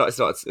 It's not at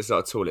all.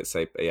 It's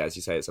as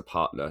you say, it's a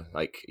partner.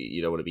 Like, you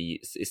don't want to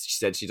be. She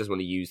said she doesn't want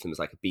to use them as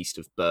like a beast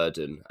of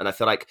burden, and I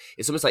feel like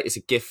it's almost like it's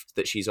a gift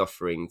that she's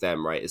offering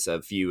them. Right, it's a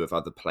view of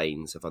other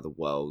planes, of other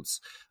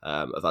worlds,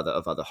 of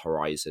other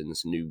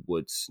horizons, new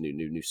woods,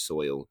 new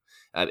soil.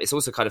 It's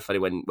also kind of funny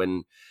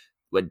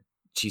when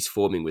she's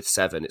forming with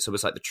Seven. It's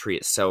almost like the tree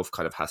itself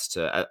kind of has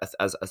to,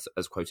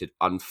 as quoted,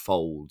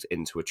 unfold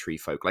into a tree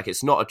folk. Like,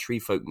 it's not a tree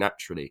folk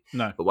naturally,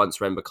 no. But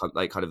once Ren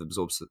kind of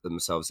absorbs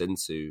themselves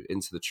into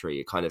the tree,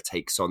 it kind of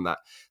takes on that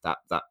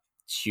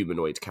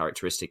humanoid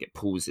characteristic. It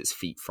pulls its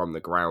feet from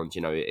the ground.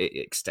 It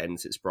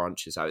extends its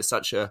branches out. It's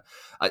such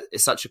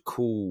a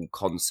cool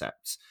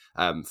concept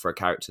for a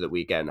character that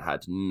we again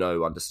had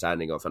no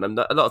understanding of, and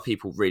a lot of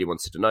people really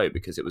wanted to know,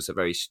 because it was a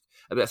very.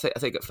 I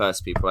think at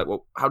first people were like,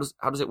 well, how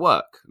does it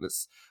work?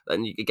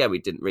 And again, we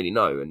didn't really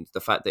know, and the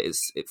fact that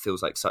it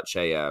feels like such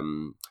a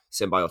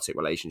symbiotic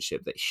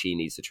relationship, that she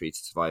needs the tree to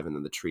survive, and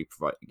then the tree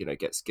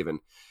gets given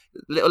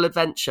little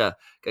adventure,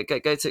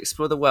 go to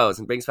explore the world,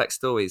 and brings back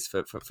stories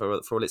for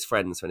all its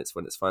friends when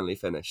it's finally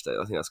finished.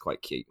 I think that's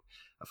quite cute.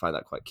 I find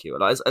that quite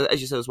cute. And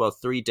as you said as well,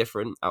 3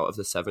 different out of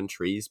the 7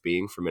 trees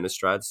being from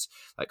Innistrad,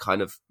 like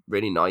kind of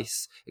really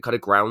nice. It kind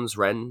of grounds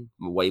Ren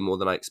way more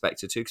than I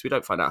expected to, because we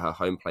don't find out her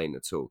home plane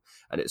at all.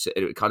 And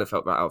it kind of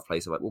felt out of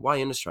place. Of like, well, why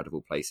Innistrad of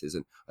all places?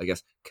 And I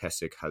guess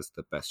Kessig has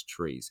the best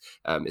trees.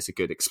 It's a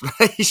good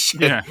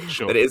explanation. Yeah,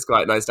 sure. But it is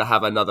quite nice to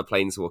have another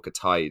planeswalker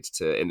tied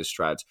to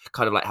Innistrad,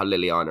 kind of like how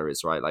Liliana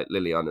is, right? Like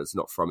Liliana's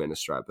not from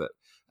Innistrad, but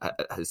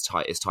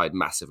is tied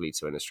massively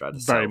to Innistrad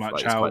itself. Very much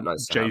like, how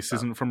nice Jace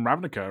isn't from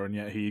Ravnica, and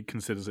yet he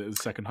considers it his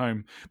second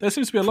home. There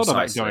seems to be a lot of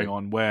that going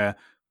on, where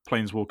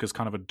planeswalkers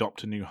kind of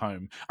adopt a new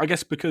home. I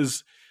guess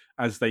because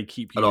as they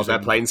keep using... A lot of their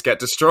planes get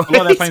destroyed. A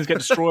lot of their planes get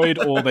destroyed,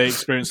 or they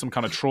experience some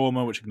kind of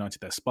trauma which ignited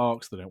their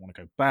sparks. They don't want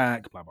to go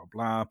back, blah, blah,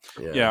 blah.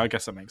 Yeah, I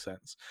guess that makes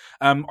sense.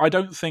 I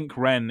don't think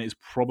Ren is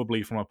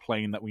probably from a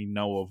plane that we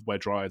know of where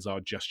Dryads are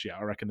just yet.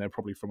 I reckon they're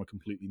probably from a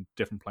completely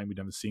different plane we've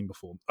never seen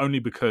before, only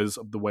because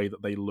of the way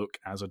that they look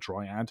as a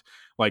Dryad.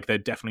 Like, they're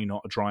definitely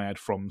not a Dryad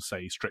from,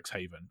 say,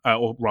 Strixhaven,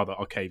 or rather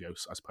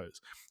Arcavios, I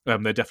suppose. They're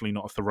definitely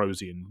not a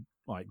Therosian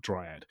like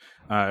Dryad,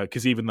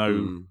 because even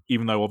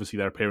though obviously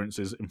their appearance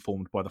is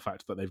informed by the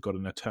fact that they've got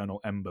an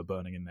eternal ember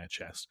burning in their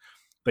chest,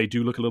 they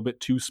do look a little bit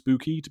too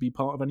spooky to be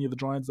part of any of the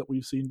Dryads that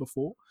we've seen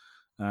before.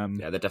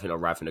 They're definitely not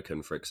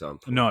Ravnican, for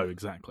example. No,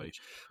 exactly.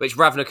 Which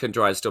Ravnican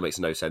Dryad still makes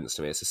no sense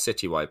to me. It's a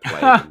citywide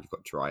plane and you've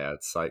got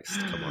Dryads. Like,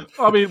 come on.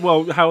 I mean,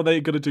 well, how are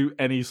they going to do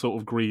any sort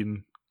of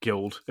green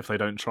guild if they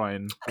don't try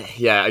and...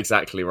 Yeah,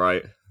 exactly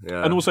right.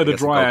 Yeah. And also the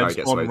Dryads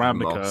on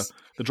Ravnica,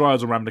 the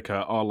Dryads on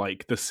Ravnica are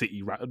like the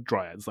city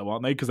Dryads, though,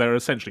 aren't they? Because they're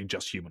essentially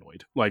just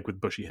humanoid, like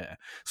with bushy hair.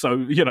 So,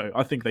 you know,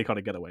 I think they kind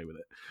of get away with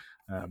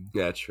it.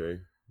 Yeah, true.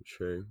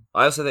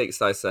 I also think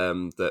it's nice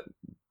that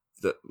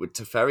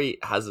Teferi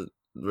hasn't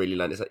really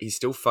learned. He's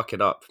still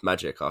fucking up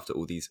Magic after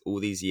all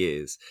these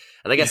years,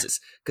 and I guess it's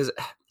because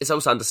it's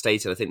also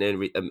understated. I think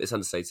it's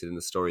understated in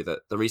the story that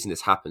the reason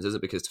this happens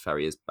isn't because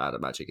Teferi is bad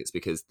at Magic. It's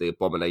because the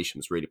Abomination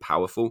was really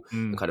powerful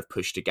and kind of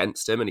pushed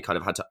against him, and he kind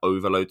of had to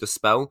overload the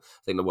spell.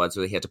 I think the words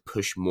were he had to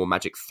push more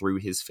magic through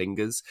his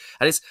fingers,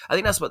 and I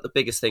think that's what the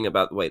biggest thing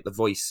about the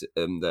voice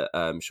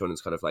that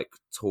Sean's kind of like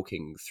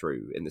talking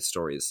through in this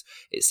story is.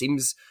 It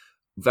seems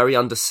very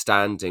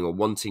understanding or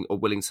wanting or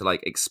willing to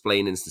like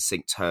explain in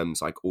succinct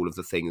terms like all of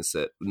the things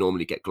that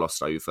normally get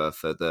glossed over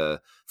for the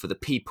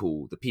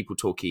people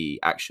talky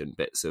action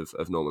bits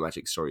of normal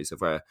Magic stories, of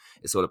where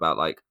it's all about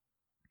like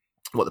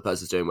what the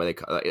person's doing, where they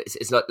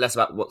it's not less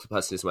about what the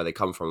person is and where they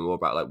come from, and more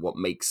about like what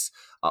makes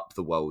up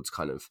the world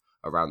kind of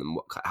around them,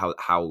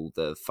 how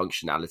the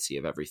functionality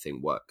of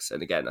everything works.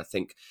 And again, I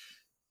think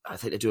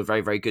they do a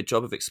very, very good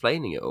job of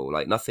explaining it all.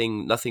 Like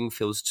nothing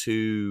feels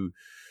too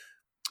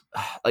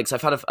like, so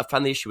I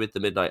found the issue with the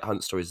Midnight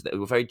Hunt stories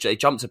that they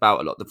jumped about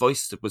a lot. The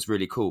voice was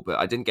really cool, but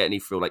I didn't get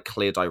any real like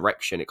clear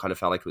direction. It kind of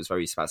felt like it was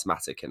very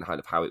spasmodic in kind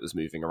of how it was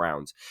moving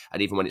around.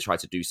 And even when it tried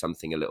to do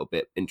something a little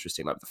bit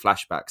interesting, like the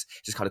flashbacks,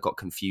 it just kind of got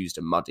confused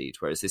and muddied.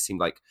 Whereas this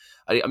seemed like,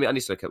 I mean, I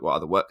need to look at what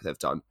other work they've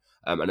done,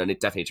 and I need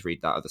definitely to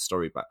read that other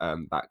story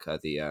back,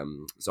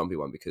 the zombie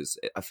one, because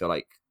I feel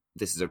like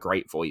this is a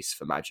great voice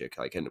for Magic,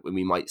 like, and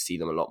we might see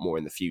them a lot more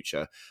in the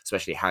future,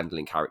 especially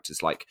handling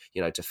characters like,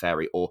 you know,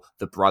 Teferi or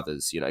the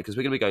Brothers, you know, because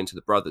we're going to be going to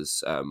the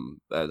Brothers,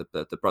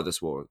 the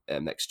Brothers War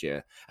next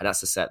year, and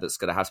that's a set that's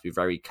going to have to be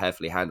very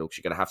carefully handled, because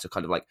you're going to have to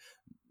kind of like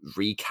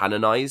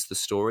recanonize the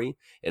story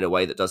in a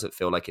way that doesn't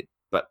feel like it,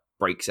 but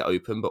breaks it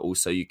open, but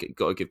also you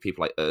got to give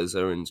people like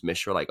Urza and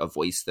Mishra like a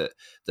voice that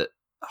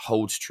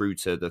holds true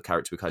to the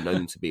character we kind of know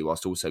them to be,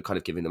 whilst also kind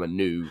of giving them a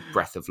new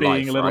breath of life,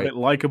 being a little bit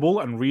likable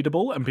and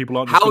readable, and people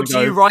aren't just how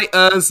do you write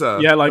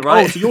Urza? Yeah, like,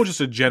 right? Oh, so you're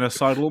just a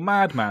genocidal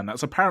madman.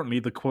 That's apparently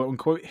the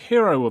quote-unquote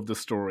hero of the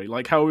story.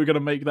 Like, how are we going to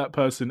make that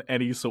person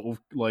any sort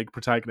of, like,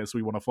 protagonist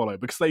we want to follow?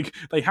 Because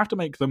they have to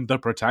make them the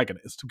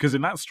protagonist, because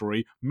in that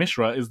story,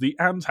 Mishra is the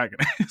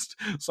antagonist.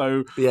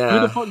 So, who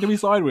the fuck do we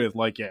side with?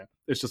 Like, yeah,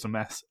 it's just a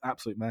mess.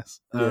 Absolute mess.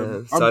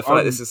 So I feel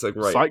like this is so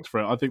great. Psyched for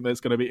it. I think that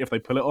it's going to be, if they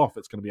pull it off,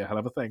 it's going to be a hell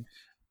of a thing.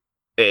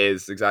 It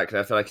is, exactly.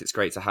 I feel like it's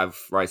great to have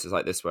writers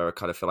like this where I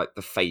kind of feel like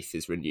the faith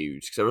is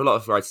renewed. Because there are a lot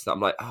of writers that I'm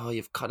like, oh,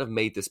 you've kind of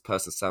made this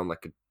person sound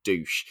like a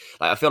douche.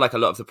 Like, I feel like a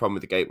lot of the problem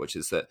with the Gatewatch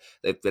is that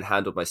they've been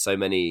handled by so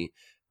many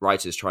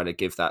writers trying to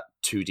give that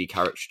 2D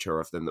caricature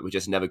of them that we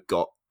just never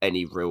got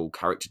any real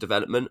character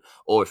development.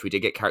 Or if we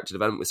did get character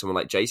development with someone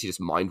like Jace, he just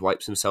mind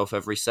wipes himself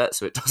every set,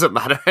 so it doesn't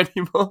matter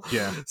anymore.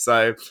 Yeah.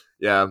 So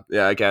yeah.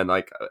 Again,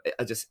 like,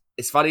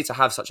 it's funny to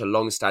have such a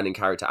long-standing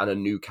character and a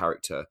new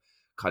character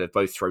kind of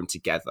both thrown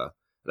together.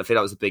 And I think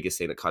that was the biggest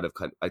thing that kind of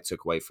I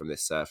took away from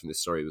this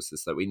story, was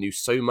this, that we knew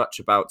so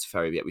much about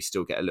Teferi, yet we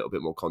still get a little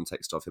bit more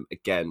context of him.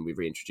 Again, we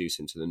reintroduce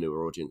him to the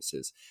newer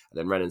audiences. And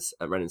then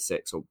Ren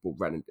 6, or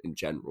Ren in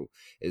general,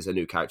 is a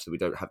new character that we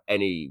don't have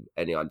any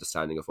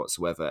understanding of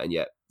whatsoever. And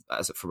yet,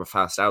 from a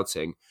fast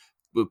outing,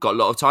 we've got a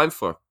lot of time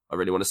for. I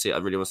really want to see it. I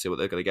really want to see what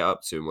they're going to get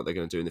up to and what they're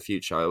going to do in the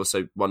future. I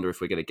also wonder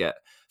if we're going to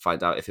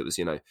find out if it was,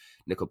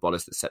 Nicol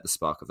Bolas that set the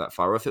spark of that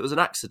fire, or if it was an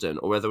accident,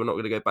 or whether we're not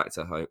going to go back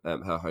to her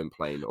home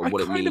plane, or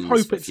what it means. I kind of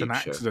hope for it's future. an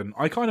accident.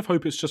 I kind of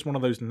hope it's just one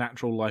of those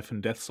natural life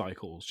and death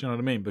cycles. Do you know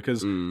what I mean?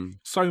 Because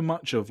so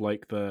much of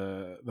like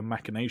the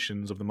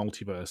machinations of the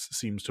multiverse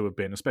seems to have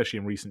been, especially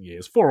in recent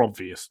years, for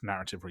obvious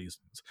narrative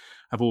reasons,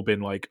 have all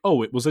been like,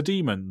 oh, it was a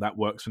demon that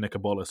works for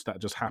Nicol Bolas that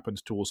just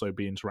happened to also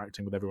be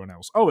interacting with everyone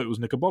else. Oh, it was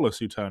Nicol Bolas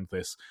who turned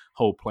this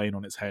whole plane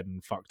on its head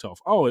and fucked off.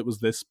 Oh, it was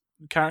this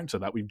character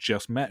that we've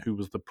just met who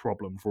was the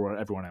problem for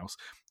everyone else.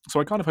 So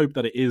I kind of hope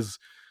that it is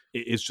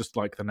just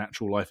like the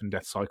natural life and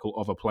death cycle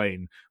of a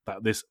plane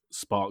that this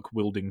spark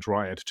wielding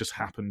dryad just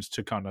happened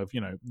to kind of,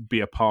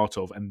 be a part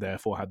of, and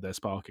therefore had their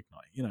spark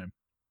ignite,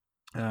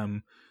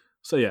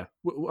 so yeah,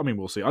 I mean,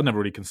 we'll see. I never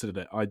really considered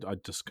it. I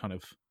just kind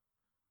of,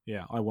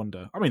 I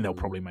wonder. I mean, they'll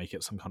probably make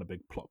it some kind of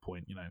big plot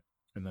point,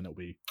 and then it'll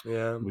be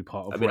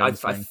part of.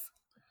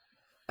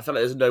 I feel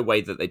like there's no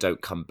way that they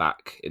don't come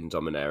back in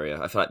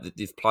Dominaria. I feel like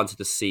you've planted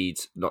the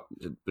seeds,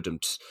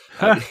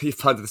 you've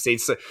planted the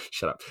seeds. So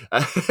shut up.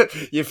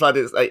 You've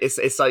planted.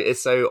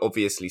 It's so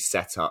obviously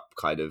set up,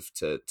 kind of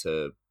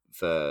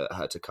for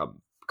her to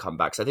come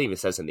back. So I think it even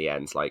says in the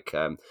end, like,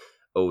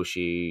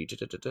 she.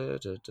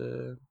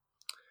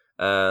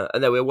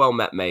 And then we're well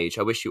met, mage.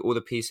 I wish you all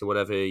the peace in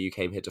whatever you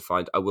came here to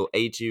find. I will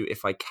aid you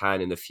if I can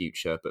in the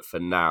future, but for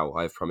now,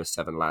 I have promised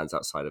 7 lands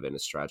outside of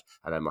Innistrad,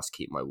 and I must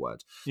keep my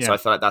word. Yeah. So I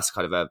feel like that's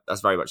kind of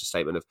that's very much a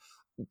statement of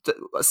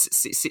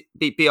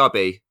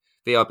BRB.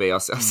 I'll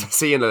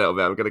see you in a little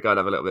bit. I'm going to go and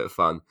have a little bit of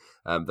fun,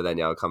 but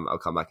then I'll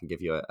come back and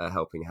give you a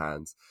helping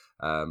hand.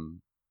 I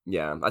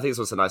think it's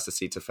also nice to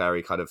see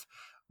Teferi kind of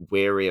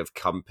weary of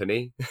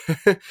company.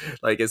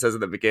 Like it says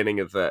at the beginning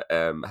of it,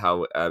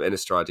 how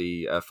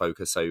Innistradi folk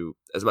are so,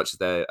 as much as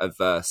they're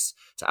averse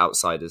to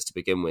outsiders to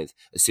begin with,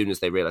 as soon as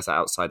they realise that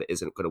outsider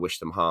isn't going to wish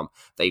them harm,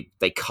 they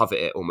covet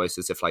it almost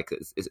as if like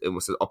it's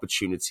almost an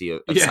opportunity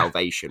of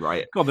salvation,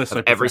 right? God, they're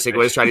so every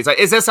single Innistradi is like,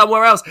 is there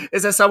somewhere else?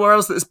 Is there somewhere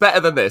else that's better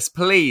than this?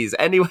 Please,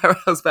 anywhere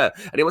else better?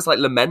 And he almost like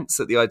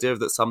laments at the idea of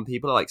that some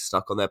people are like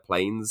stuck on their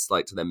planes,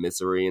 like to their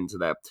misery and to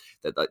their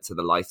to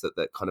the life that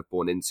they're kind of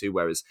born into,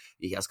 whereas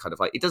he has kind of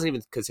like, he doesn't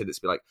even consider it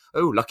to be like,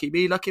 oh, lucky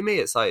me.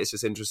 It's like, it's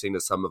just interesting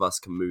that some of us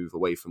can move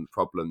away from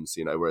problems,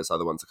 whereas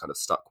other ones are kind of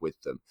stuck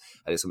with them.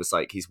 And it's almost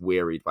like he's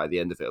wearied by the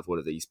end of it, of all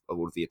of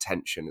the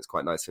attention. It's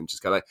quite nice for him to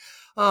just go like,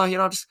 oh,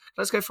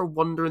 let's go for a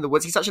wander in the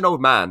woods. He's such an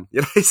old man,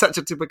 he's such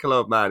a typical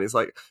old man. He's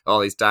like,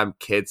 oh, these damn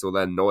kids, all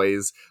their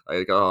noise.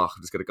 I go, oh,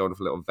 I'm just going to go on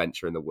a little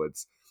venture in the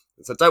woods.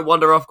 So don't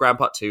wander off,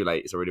 Grandpa. Too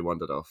late. It's already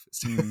wandered off.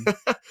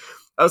 I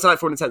also like,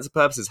 for all intents and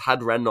purposes,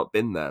 had Ren not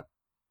been there,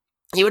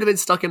 he would have been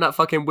stuck in that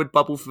fucking wood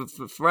bubble for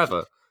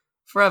forever.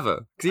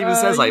 Because he even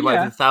says like he might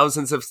have been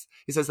thousands of.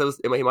 He says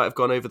he might have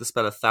gone over the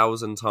spell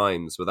 1,000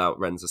 times without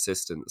Ren's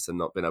assistance and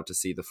not been able to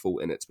see the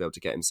fault in it to be able to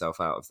get himself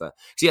out of there.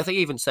 See, I think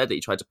he even said that he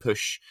tried to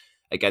push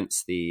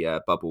against the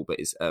bubble, but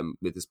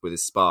with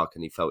his spark,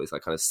 and he felt his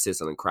like kind of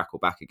sizzle and crackle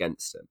back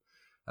against him.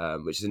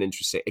 Which is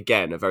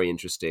a very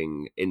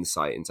interesting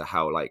insight into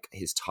how like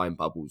his time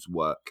bubbles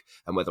work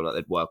and whether or not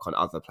they'd work on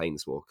other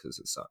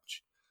planeswalkers as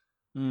such.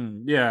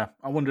 Yeah,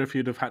 I wonder if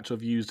he'd have had to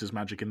have used his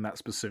magic in that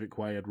specific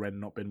way had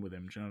Ren not been with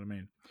him. Do you know what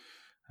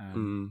I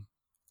mean?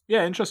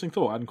 Yeah, interesting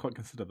thought. I hadn't quite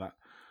considered that.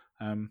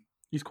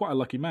 He's quite a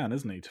lucky man,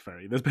 isn't he,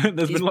 Teferi? There's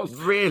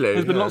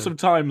been lots of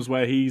times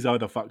where he's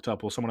either fucked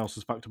up or someone else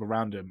has fucked up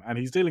around him, and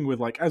he's dealing with,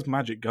 like, as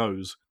magic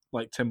goes,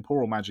 like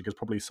temporal magic is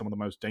probably some of the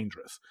most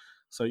dangerous.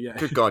 So yeah,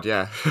 good God,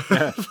 yeah.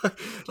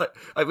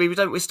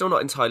 We're still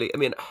not entirely. I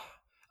mean,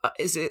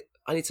 is it?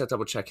 I need to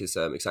double check his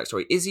exact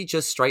story. Is he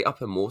just straight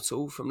up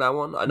immortal from now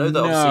on? I know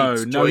that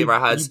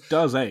obviously he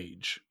does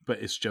age, but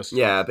it's just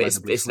but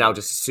it's now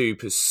just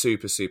super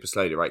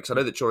slowly, right? Because I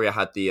know that Joria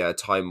had the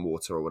time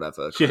water or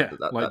whatever.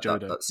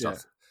 That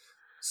stuff.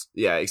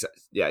 Yeah,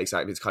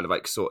 exactly. It's kind of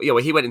like well,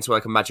 he went into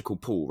like a magical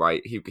pool,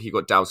 right? He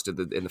got doused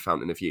in the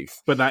Fountain of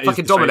Youth. But that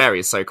fucking Dominaria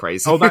is so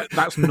crazy. Oh,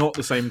 that's not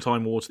the same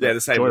time water. Yeah,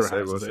 the same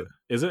Joria has,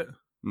 is it?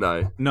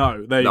 No.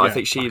 There you go. I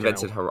think she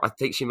invented her. I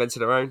think she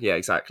invented her own. Yeah,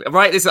 exactly.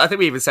 Right. I think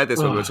we even said this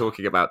when we were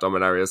talking about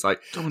Dominaria. It's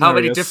like, how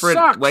many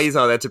different ways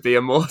are there to be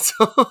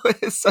immortal?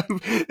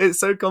 It's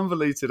so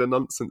convoluted and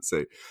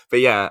nonsensy.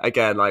 But yeah,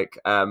 again, like,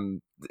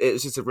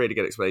 it's just a really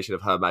good explanation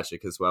of her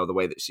magic as well. The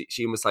way that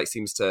she almost like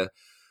seems to.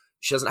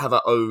 She doesn't have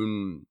her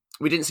own.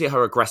 We didn't see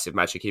her aggressive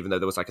magic, even though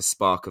there was like a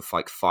spark of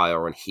like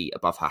fire and heat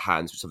above her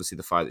hands, which is obviously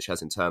the fire that she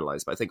has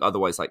internalized. But I think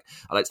otherwise, like,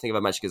 I like to think of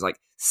her magic as like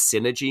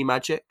synergy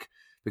magic.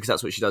 Because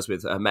that's what she does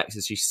with her mechs,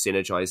 is she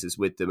synergizes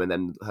with them, and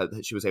then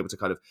she was able to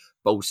kind of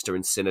bolster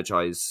and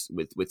synergize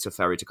with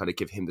Teferi to kind of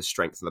give him the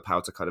strength and the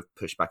power to kind of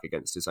push back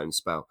against his own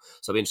spell.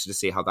 So I'll be interested to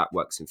see how that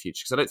works in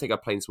future, because I don't think our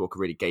Planeswalker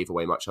really gave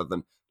away much other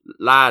than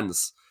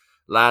lands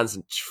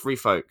and free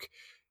folk,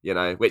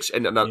 which,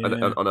 and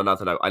on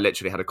another note, I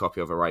literally had a copy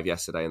of arrive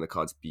yesterday, and the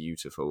card's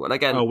beautiful. And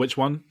again... Oh, which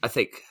one? I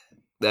think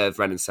the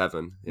Ren and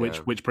 7.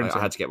 Which printer?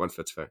 I had to get one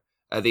for Teferi.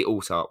 The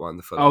alt-art one,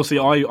 the full Oh, art see,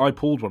 one. I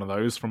pulled one of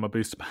those from a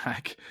booster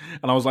pack,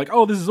 and I was like,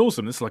 "Oh, this is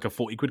awesome! This is like a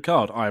 40 quid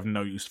card. I have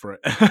no use for it."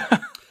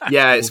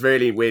 Yeah, it's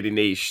really weirdly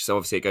niche. So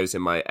obviously it goes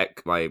in my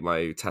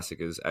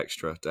Tassica's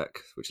extra deck,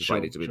 which is why I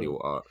need to be the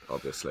alt art,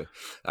 obviously.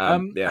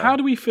 Yeah. How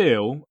do we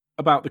feel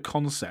about the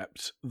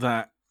concept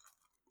that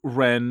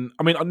Ren?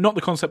 I mean, not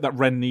the concept that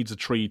Ren needs a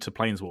tree to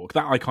planeswalk.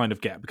 That I kind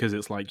of get, because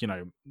it's like,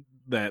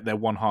 they're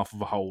one half of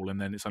a whole, and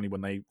then it's only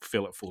when they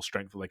feel at full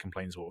strength that they can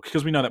planeswalk.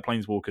 Because we know that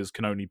planeswalkers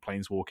can only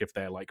planeswalk if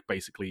they're like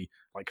basically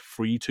like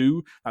free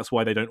to. That's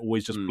why they don't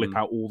always just blip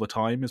out all the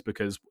time, is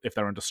because if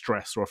they're under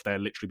stress or if they're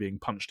literally being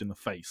punched in the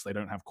face, they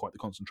don't have quite the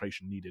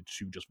concentration needed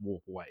to just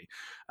walk away.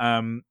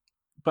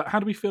 But how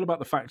do we feel about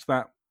the fact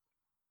that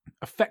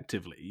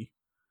effectively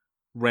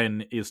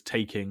Ren is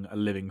taking a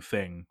living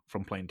thing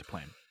from plane to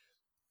plane?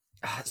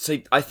 So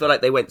I feel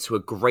like they went to a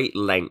great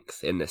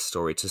length in this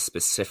story to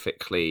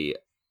specifically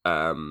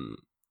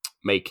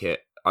make it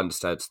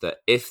understood that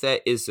if there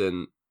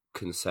isn't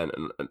consent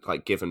and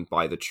like given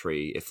by the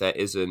tree,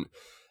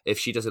 if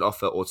she doesn't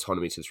offer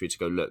autonomy to the tree to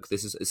go, look,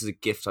 this is a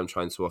gift I'm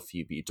trying to offer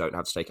you, but you don't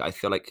have to take it. I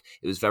feel like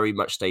it was very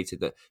much stated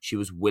that she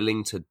was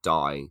willing to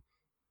die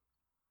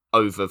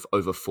over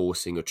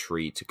forcing a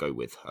tree to go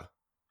with her.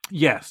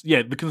 Yes,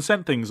 yeah, the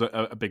consent thing's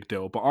a big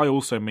deal, but I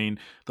also mean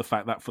the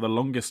fact that for the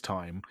longest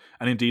time,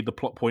 and indeed the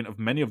plot point of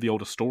many of the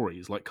older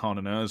stories, like Khan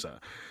and Urza,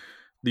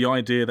 the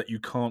idea that you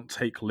can't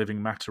take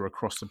living matter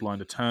across the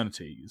blind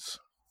eternities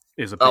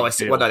is a big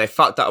deal. Well, no, they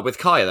fucked that up with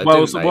Kaya,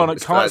 though,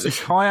 didn't they?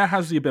 Kaya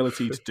has the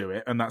ability to do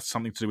it, and that's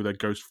something to do with her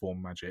ghost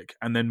form magic.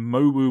 And then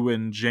Mowu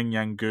and Jing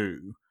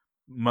Yangu,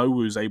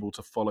 Mowu's able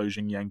to follow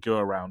Jing Yangu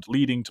around,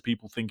 leading to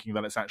people thinking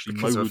that it's actually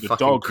Mowu the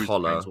dog who's the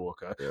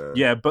planeswalker.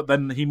 Yeah, but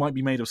then he might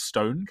be made of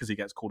stone because he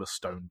gets called a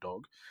stone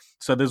dog.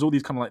 So there's all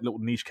these kind of like little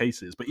niche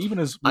cases. But even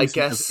as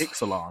recent as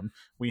Ixalan,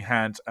 we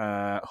had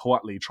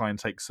Huatli try and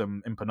take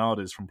some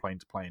empanadas from plane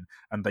to plane,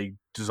 and they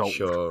dissolved.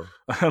 Sure.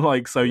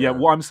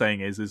 What I'm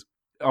saying is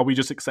are we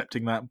just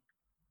accepting that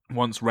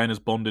once Ren is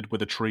bonded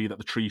with a tree, that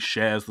the tree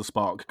shares the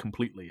spark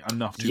completely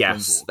enough to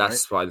yes,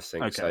 that's right? what I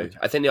think. Okay.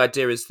 I think the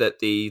idea is that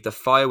the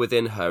fire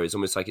within her is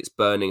almost like it's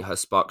burning her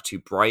spark too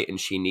bright, and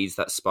she needs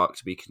that spark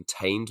to be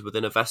contained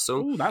within a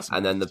vessel. Ooh, that's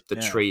and nice.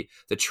 Then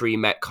the tree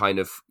mech kind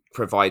of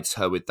provides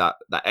her with that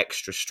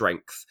extra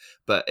strength.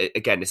 But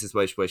again, this is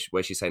where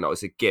she's saying, "Oh,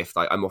 it's a gift.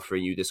 I'm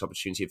offering you this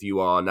opportunity. If you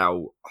are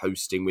now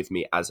hosting with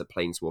me as a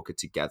planeswalker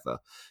together,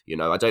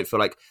 I don't feel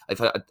like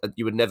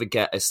you would never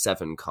get a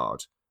 7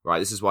 card." Right,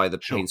 this is why the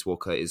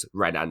Planeswalker is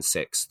Ren and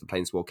 6. The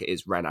Planeswalker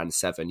is Ren and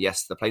 7.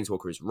 Yes, the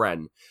Planeswalker is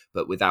Ren,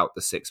 but without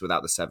the 6,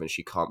 without the 7,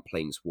 she can't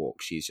Planeswalk.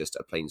 She's just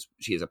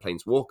she is a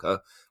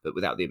Planeswalker, but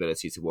without the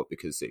ability to walk,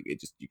 because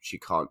she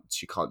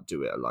can't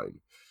do it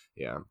alone.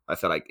 Yeah, I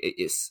feel like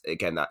it's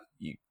again that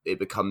it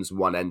becomes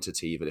one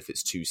entity, even if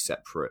it's two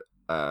separate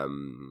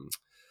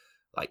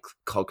like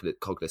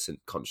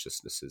cognizant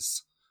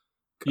consciousnesses.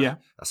 Yeah,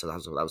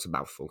 that was a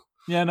mouthful.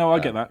 Yeah, no, I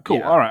get that.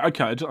 Cool. All right.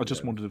 Okay. I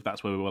just wondered if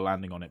that's where we were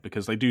landing on it,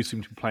 because they do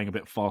seem to be playing a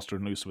bit faster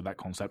and looser with that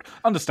concept.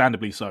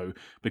 Understandably so,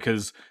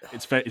 because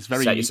it's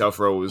very set yourself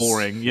rules.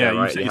 Boring. Yeah,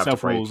 you set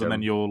yourself rules, and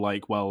then you're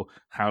like, well,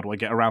 how do I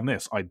get around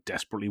this? I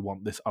desperately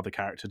want this other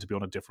character to be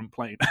on a different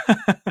plane.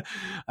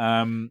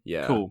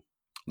 Cool.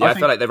 Yeah, I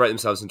feel like they wrote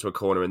themselves into a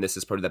corner, and this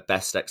is probably the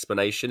best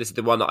explanation. This is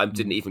the one that I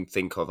didn't even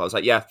think of. I was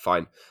like, yeah,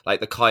 fine. Like,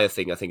 the Kaya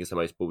thing, I think, is the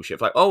most bullshit.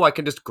 Like, I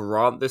can just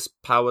grant this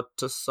power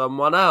to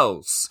someone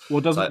else.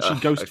 Well, doesn't she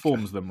ghost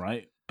forms them,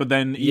 right? But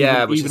then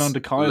even under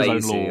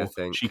Kaya's own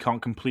law, she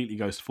can't completely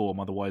ghost form,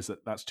 otherwise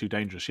that's too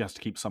dangerous. She has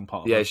to keep some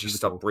part of it. Yeah, she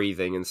stopped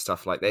breathing and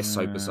stuff like this.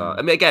 So bizarre.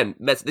 I mean, again,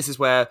 this is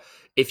where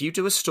if you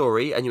do a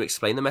story and you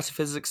explain the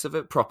metaphysics of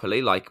it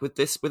properly, like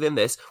within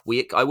this,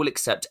 I will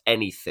accept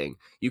anything.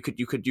 You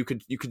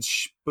could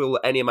spill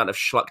any amount of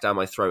schluck down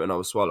my throat and I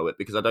will swallow it,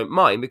 because I don't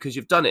mind, because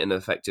you've done it in an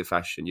effective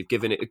fashion. You've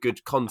given it a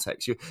good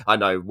context. I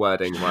know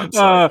wording.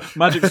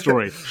 Magic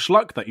story.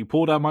 Schluck that you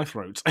pour down my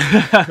throat.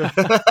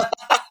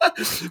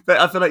 But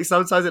I feel like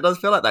sometimes it does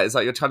feel like that. It's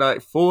like you're trying to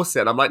force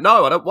it, and I'm like,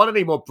 no, I don't want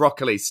any more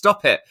broccoli.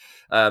 Stop it.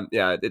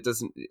 It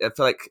doesn't. I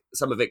feel like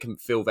some of it can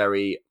feel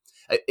very.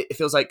 It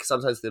feels like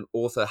sometimes the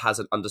author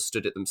hasn't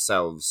understood it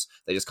themselves.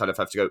 They just kind of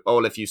have to go, oh,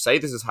 well, if you say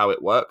this is how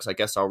it works, I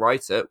guess I'll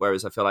write it.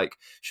 Whereas I feel like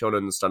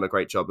Shonen's done a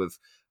great job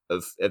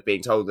of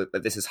being told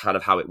that this is kind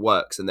of how it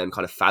works, and then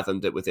kind of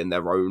fathomed it within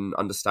their own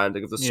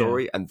understanding of the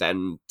story, and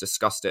then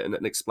discussed it and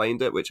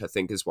explained it, which I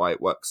think is why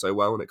it works so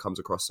well and it comes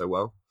across so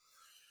well.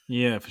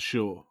 Yeah, for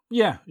sure.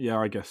 Yeah,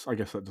 I guess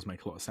that does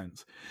make a lot of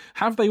sense.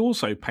 Have they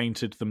also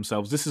painted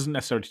themselves, this isn't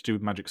necessarily to do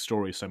with Magic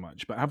Stories so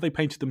much, but have they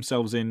painted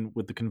themselves in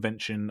with the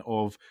convention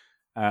of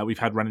we've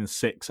had Ren and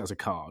 6 as a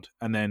card,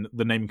 and then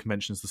the naming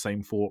convention is the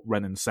same for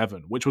Ren and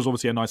 7, which was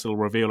obviously a nice little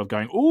reveal of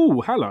going,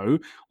 oh, hello,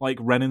 like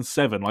Ren and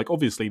 7. Like,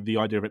 obviously, the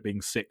idea of it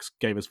being 6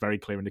 gave us very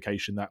clear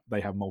indication that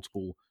they have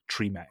multiple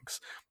tree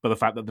mechs, but the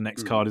fact that the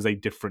next card is a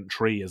different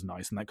tree is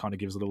nice, and that kind of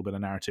gives a little bit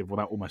of narrative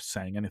without almost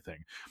saying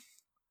anything.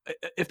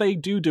 If they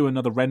do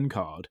another Ren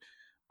card,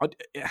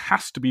 it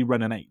has to be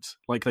Ren and 8.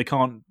 Like, they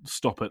can't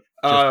stop at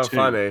Oh, just 2.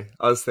 funny.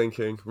 I was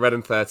thinking Ren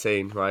and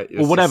 13, right?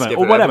 Or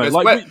whatever.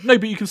 Like, no,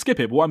 but you can skip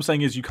it. But what I'm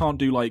saying is you can't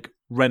do, like,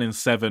 Ren and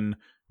 7,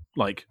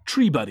 like,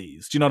 tree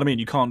buddies. Do you know what I mean?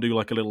 You can't do,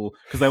 like, a little...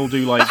 Because they'll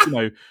do, like,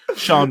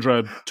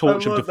 Chandra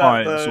Torch of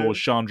Defiance or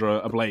Chandra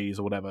Ablaze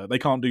or whatever. They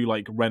can't do,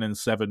 like, Ren and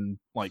 7,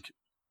 like,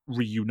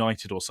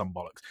 reunited or some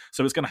bollocks.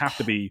 So it's going to have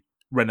to be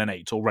Ren and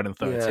 8 or Ren and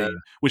 13,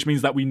 which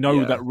means that we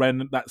know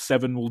that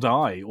 7 will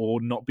die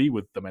or not be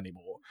with them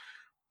anymore.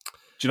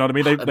 Do you know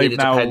what I mean? They've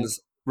now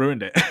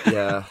ruined it.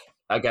 Yeah,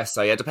 I guess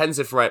so. Yeah, it depends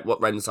if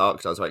what Ren's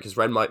arc does, right? Because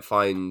Ren might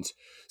find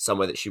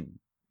somewhere that she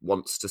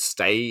wants to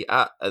stay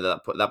at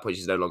that point.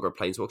 She's no longer a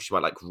planeswalker. She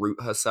might like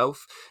root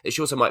herself.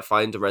 She also might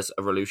find a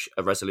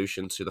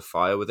resolution to the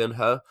fire within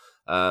her.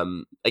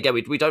 Again,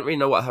 we don't really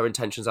know what her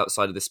intentions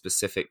outside of this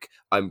specific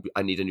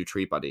I need a new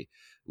tree buddy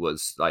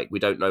was. Like, we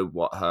don't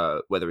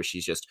know whether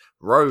she's just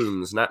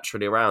roams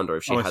naturally around or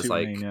if she has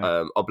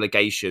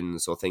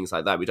obligations or things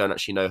like that. We don't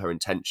actually know her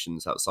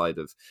intentions outside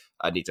of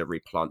I need to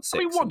replant 6.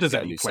 I mean, what does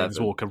any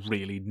planeswalker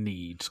really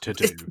need to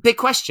do? It's big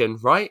question,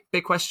 right?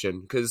 Big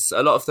question, because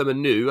a lot of them are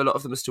new, a lot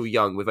of them are still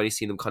young. We've only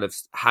seen them kind of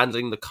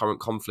handling the current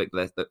conflict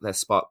that their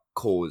spark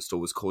caused or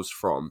was caused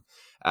from,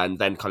 and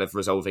then kind of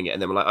resolving it,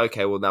 and then we're like,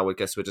 okay, well, now I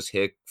guess we're just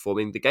here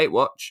forming the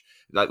Gatewatch.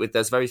 Like,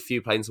 there's very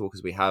few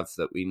planeswalkers we have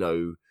that we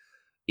know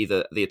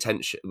either the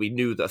attention, we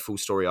knew the full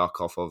story arc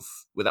off of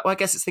without. Well, I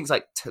guess it's things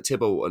like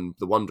Tibble and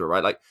the Wanderer,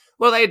 right? Like,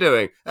 what are they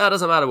doing? Oh, it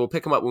doesn't matter. We'll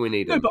pick them up when we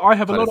need them. No, but I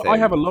have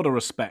a lot of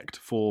respect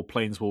for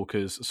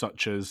planeswalkers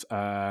such as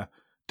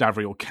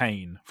Davri or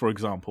Kane, for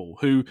example,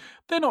 who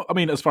they're not. I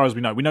mean, as far as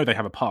we know they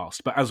have a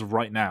past, but as of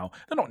right now,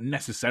 they're not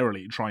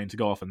necessarily trying to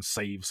go off and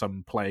save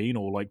some plane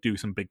or like do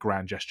some big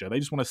grand gesture. They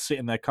just want to sit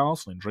in their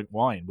castle and drink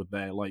wine with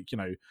their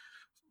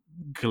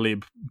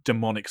glib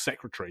demonic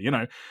secretary.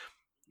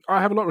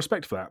 I have a lot of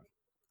respect for that.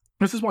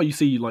 This is why you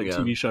see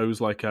TV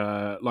shows like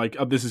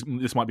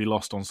this might be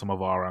lost on some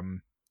of our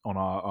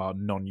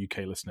non-UK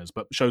listeners,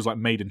 but shows like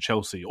Made in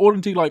Chelsea, or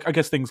indeed like I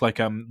guess things like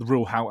the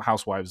Real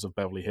Housewives of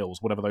Beverly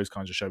Hills, whatever those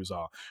kinds of shows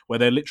are, where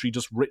they're literally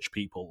just rich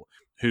people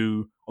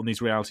who on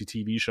these reality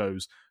TV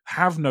shows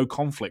have no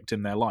conflict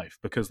in their life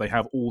because they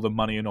have all the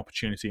money and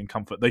opportunity and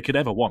comfort they could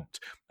ever want,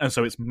 and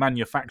so it's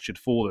manufactured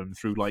for them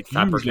through like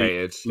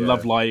fabricated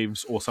love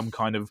lives or some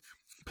kind of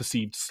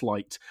perceived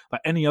slight that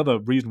any other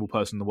reasonable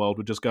person in the world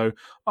would just go,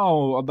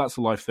 oh, that's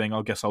a life thing,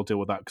 I guess I'll deal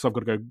with that because I've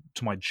got to go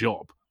to my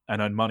job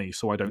and earn money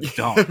so I don't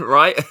die.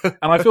 Right? And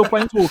I feel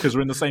planeswalkers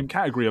are in the same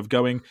category of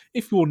going,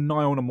 if you're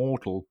nigh on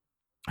immortal,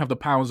 have the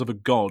powers of a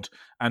god,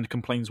 and can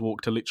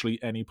planeswalk to literally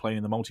any plane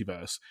in the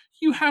multiverse,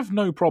 you have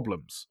no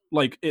problems,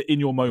 like, in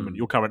your moment,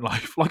 your current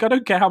life. Like, I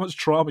don't care how much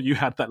trauma you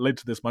had that led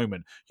to this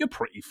moment, you're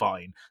pretty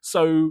fine.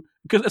 So,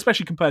 because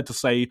especially compared to,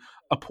 say,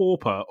 a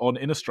pauper on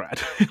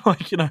Innistrad,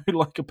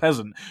 like a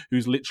peasant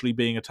who's literally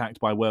being attacked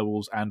by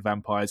werewolves and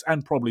vampires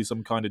and probably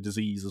some kind of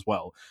disease as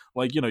well.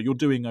 Like, you're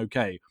doing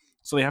okay.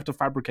 So they have to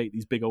fabricate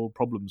these big old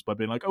problems by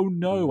being like, oh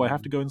no, I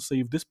have to go and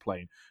save this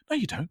plane. No,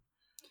 you don't.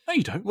 No,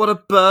 you don't. What a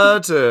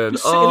burden!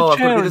 Oh, I've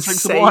got to be the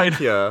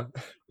savior.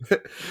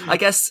 I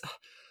guess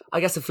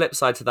the flip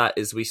side to that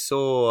is we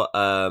saw.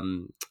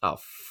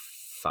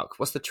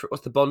 What's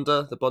the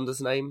Bonder? The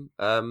Bonder's name?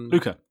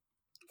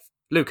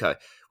 Luca.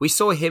 We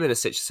saw him in a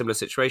similar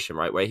situation,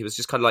 right, where he was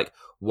just kind of like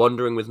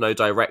wandering with no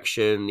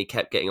direction. He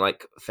kept getting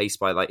like faced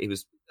by like he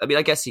was. I mean,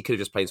 I guess he could have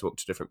just planeswalked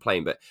to a different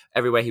plane, but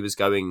everywhere he was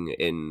going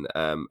in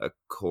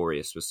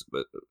Arcorius was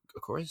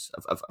Arcorius?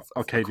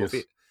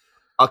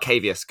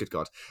 Arcavius, good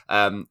God.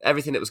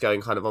 Everything that was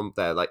going kind of on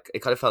there, like,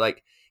 it kind of felt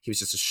like he was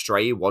just a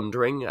stray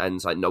wandering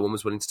and like no one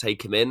was willing to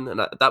take him in. And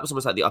that was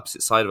almost like the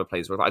opposite side of a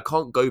place where I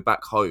can't go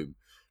back home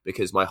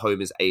because my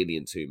home is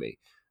alien to me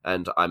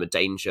and I'm a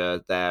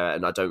danger there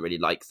and I don't really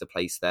like the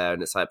place there.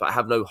 And it's like, but I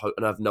have no hope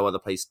and I have no other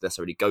place to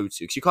necessarily go to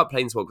because you can't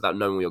planeswalk without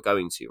knowing where you're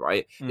going to,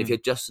 right? If you're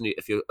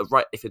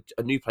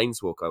a new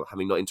planeswalker,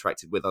 having not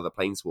interacted with other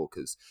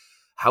planeswalkers,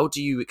 how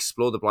do you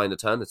explore the Blind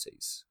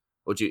Eternities?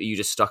 Or are you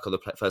just stuck on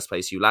the first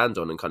place you land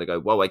on and kind of go,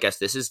 well, I guess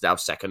this is now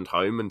second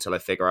home until I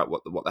figure out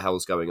what the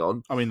hell's going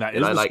on? I mean, that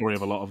is the story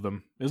of a lot of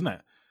them, isn't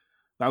it?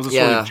 That was the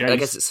story of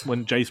Jace.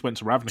 When Jace went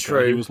to Ravnica,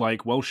 true. He was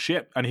like, well,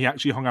 shit. And he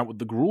actually hung out with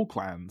the Gruul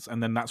clans.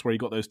 And then that's where he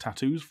got those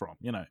tattoos from,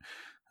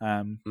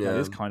 That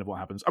is kind of what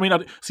happens. I mean,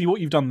 see, what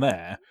you've done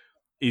there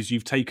is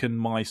you've taken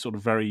my sort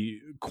of very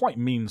quite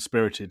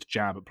mean-spirited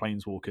jab at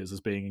planeswalkers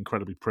as being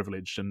incredibly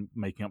privileged and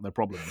making up their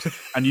problems,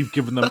 and you've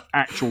given them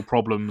actual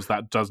problems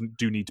that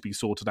do need to be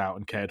sorted out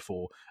and cared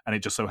for, and it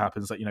just so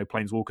happens that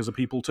planeswalkers are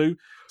people too.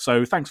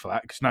 So thanks for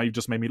that, because now you've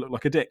just made me look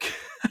like a dick.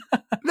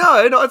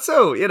 No, not at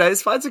all.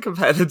 It's fine to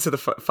compare them to the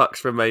fucks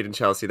from Made in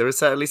Chelsea. There is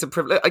certainly some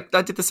privilege.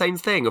 I did the same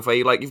thing of where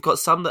you've got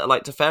some that are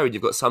like Teferi,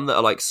 you've got some that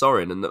are like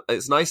Sorin, and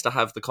it's nice to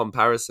have the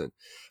comparison.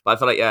 But I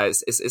feel like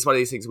it's one of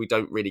these things we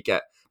don't really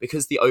get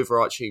because the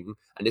overarching,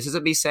 and this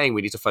isn't me saying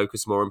we need to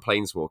focus more on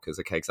planeswalkers,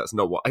 okay, because that's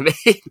not what I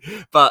mean,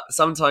 but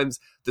sometimes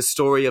the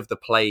story of the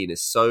plane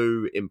is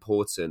so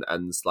important,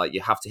 and like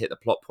you have to hit the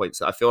plot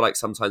points. I feel like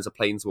sometimes the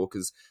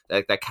planeswalkers,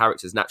 their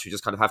characters naturally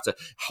just kind of have to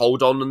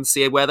hold on and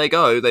see where they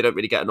go. They don't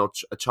really get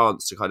a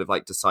chance to kind of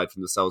like decide for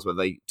themselves whether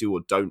they do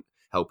or don't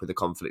help with the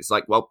conflict. It's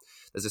like, well,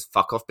 there's this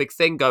fuck off big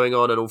thing going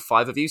on, and all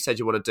 5 of you said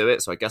you want to do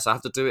it, so I guess I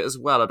have to do it as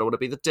well. I don't want to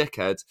be the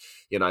dickhead,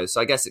 so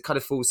I guess it kind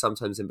of falls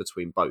sometimes in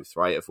between both,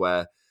 right? Of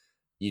where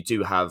you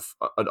do have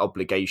an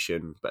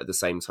obligation, but at the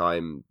same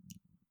time,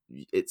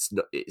 it's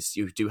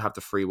you do have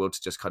the free will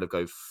to just kind of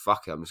go,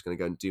 fuck it, I'm just going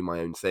to go and do my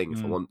own thing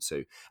if I want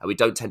to. And we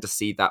don't tend to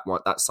see that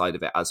side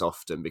of it as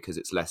often because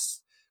it's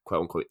less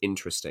quote unquote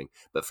interesting.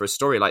 But for a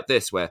story like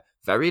this where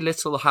very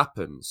little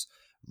happens,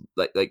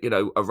 like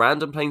a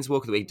random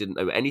planeswalker that we didn't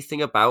know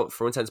anything about,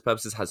 for all intents and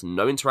purposes, has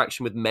no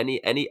interaction with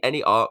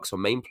any arcs or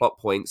main plot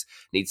points,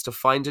 needs to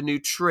find a new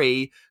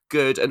tree,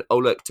 good, and oh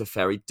look,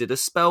 Teferi did a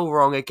spell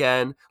wrong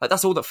again. Like,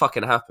 that's all that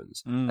fucking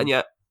happens. And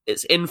yet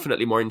it's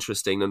infinitely more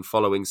interesting than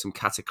following some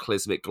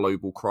cataclysmic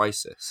global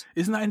crisis.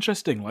 Isn't that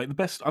interesting? Like, the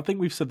best, I think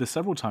we've said this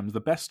several times,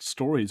 the best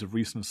stories of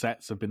recent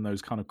sets have been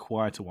those kind of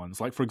quieter ones.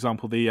 Like, for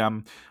example, the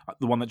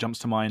one that jumps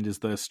to mind is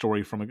the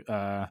story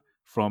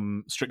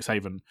from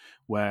Strixhaven,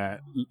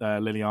 where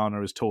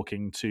Liliana is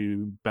talking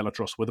to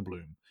Bellatrix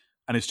Witherbloom,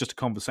 and it's just a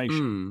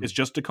conversation. It's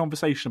just a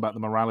conversation about the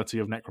morality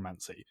of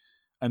necromancy,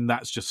 and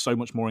that's just so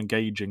much more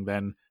engaging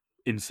than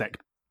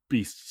insect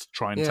beasts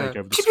try and take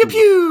over the school. Pew,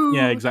 pew, pew.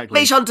 Yeah, exactly.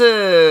 Mage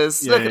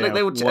hunters! Yeah, Look,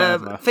 they would,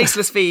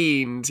 faceless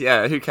fiend.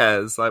 Yeah, who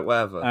cares? Like,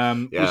 whatever.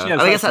 I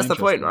guess that's the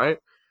point, right?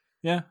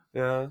 Yeah.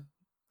 Yeah.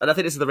 And I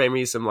think this is the main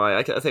reason why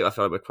I feel like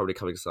we're probably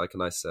coming to like a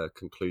nice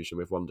conclusion.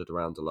 We've wandered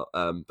around a lot.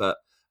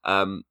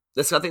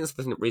 I think that's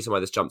the reason why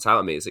this jumped out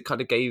at me, is it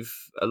kind of gave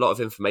a lot of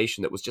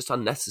information that was just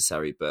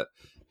unnecessary, but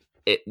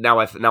now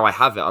I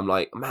have it. I'm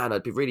like, man,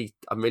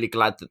 I'm really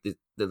glad that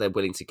they're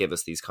willing to give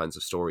us these kinds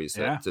of stories.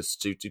 That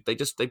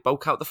they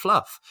bulk out the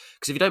fluff.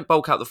 Because if you don't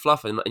bulk out the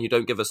fluff and you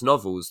don't give us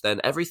novels, then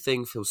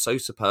everything feels so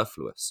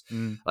superfluous.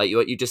 Like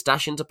you just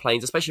dash into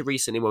planes, especially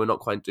recently when we're not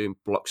quite doing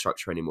block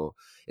structure anymore.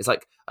 It's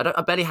like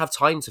I barely have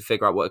time to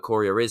figure out what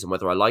Ikoria is and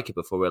whether I like it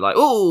before we're like,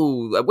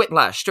 oh,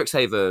 Whiplash,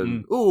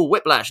 Strixhaven, oh,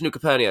 Whiplash, New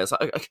Capernia. It's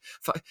like,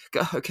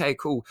 okay,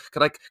 cool.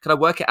 Can I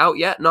work it out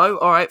yet? No,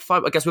 all right,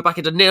 fine. I guess we're back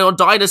into Neon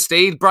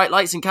Dynasty, Bright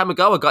Lights in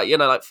Kamigawa. Got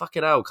like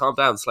fucking hell, calm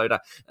down, slow down.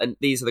 And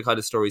these are the kind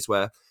of stories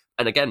where,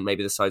 and again,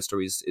 maybe the side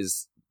stories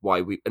is why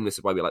and this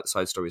is why we like the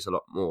side stories a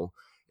lot more,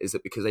 is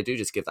that because they do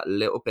just give that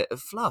little bit of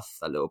fluff,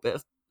 that little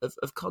bit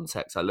of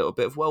context, a little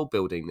bit of world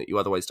building that you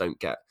otherwise don't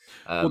get.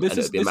 Well, this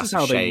is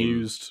how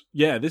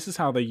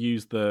they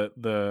used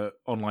the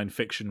online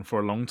fiction for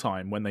a long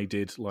time when they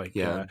did like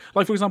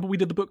for example, we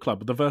did the book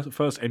club. The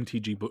first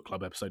MTG book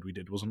club episode we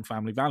did was on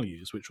family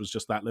values, which was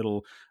just that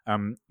little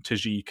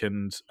Tajik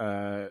and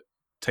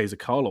Taser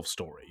Karlov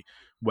story,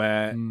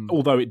 where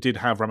although it did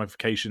have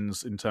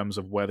ramifications in terms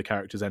of where the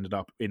characters ended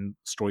up in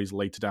stories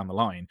later down the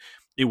line,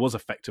 it was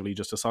effectively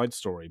just a side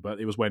story. But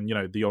it was when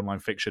the online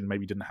fiction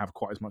maybe didn't have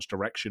quite as much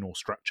direction or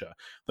structure.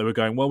 They were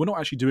going, well, we're not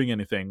actually doing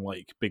anything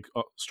like big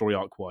story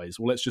arc wise.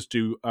 Well, let's just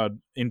do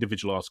an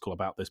individual article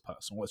about this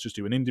person. Let's just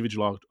do an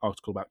individual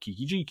article about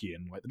Kiki Jiki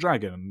and like the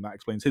dragon, and that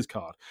explains his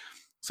card.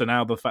 So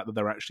now the fact that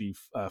they're actually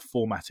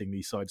formatting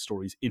these side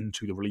stories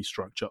into the release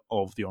structure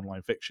of the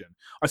online fiction,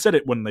 I said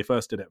it when they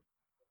first did it,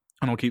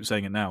 and I'll keep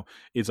saying it now,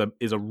 is a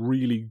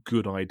really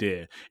good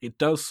idea. It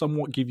does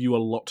somewhat give you a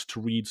lot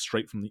to read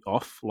straight from the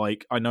off.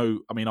 Like, I'm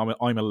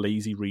a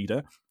lazy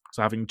reader,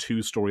 so having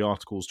 2 story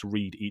articles to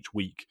read each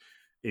week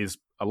is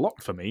a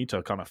lot for me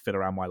to kind of fit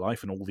around my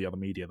life and all the other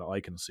media that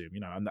I consume,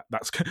 and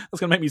that's going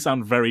to make me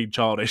sound very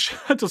childish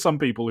to some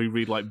people who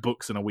read like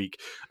books in a week.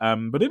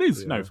 But it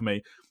is, for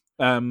me.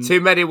 Too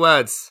many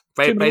words.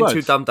 Too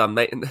dumb,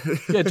 mate.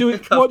 Yeah, do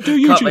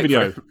YouTube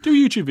video. Do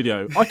a YouTube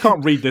video. I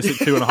can't read this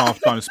at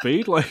 2.5 times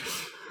speed. Like,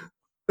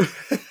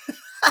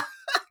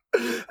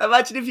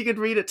 imagine if you could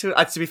read it to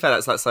be fair,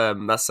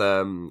 that's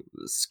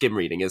skim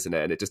reading, isn't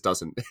it? And it just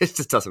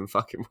doesn't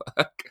fucking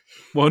work.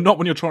 Well, not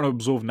when you're trying to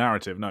absorb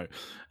narrative, no.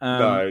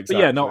 No, exactly.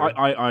 But yeah, no,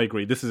 I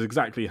agree. This is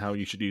exactly how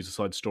you should use a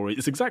side story.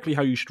 It's exactly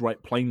how you should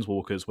write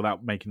planeswalkers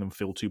without making them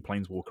feel too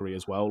planeswalkery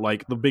as well.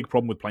 Like, the big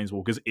problem with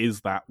planeswalkers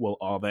is that, well,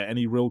 are there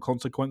any real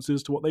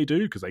consequences to what they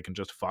do? Because they can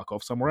just fuck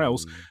off somewhere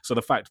else. So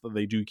the fact that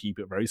they do keep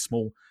it very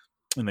small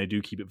and they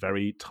do keep it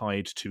very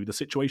tied to the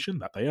situation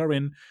that they are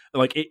in,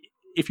 like it.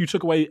 If you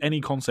took away any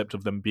concept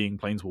of them being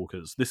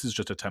planeswalkers, this is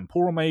just a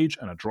temporal mage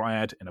and a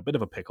dryad in a bit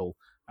of a pickle,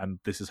 and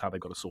this is how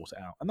they've got to sort it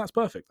out. And that's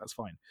perfect. That's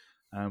fine.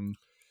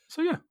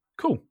 So yeah,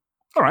 cool.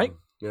 All right.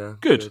 Yeah.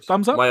 Good.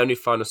 Thumbs up? My only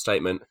final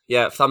statement.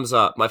 Yeah, thumbs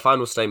up. My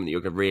final statement that you're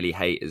going to really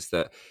hate is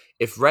that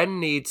if Ren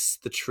needs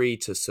the tree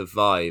to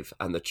survive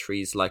and the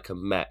tree's like a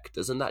mech,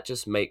 doesn't that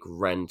just make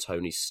Ren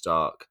Tony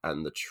Stark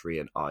and the tree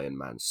an Iron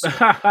Man suit?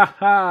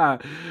 Yeah,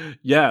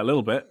 a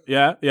little bit.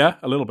 Yeah,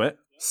 a little bit.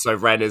 So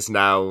Ren is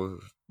now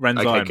Ren's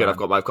Okay, Iron good.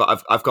 Man.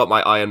 I've got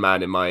my Iron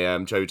Man in my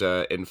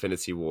Joda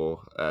Infinity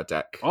War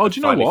deck. Oh, do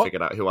you know finally what?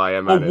 figured out who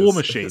Iron Man War is.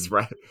 Machine. It's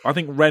Ren. I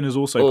think Ren is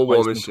also Or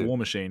War quite Machine. War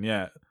Machine,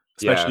 yeah.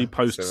 Especially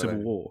post Civil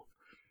War.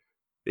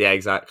 Yeah,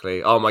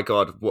 exactly. Oh my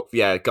god.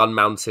 Gun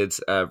mounted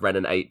Ren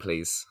and 8,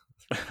 please.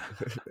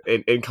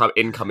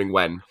 Incoming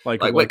when?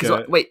 Wait,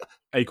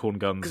 acorn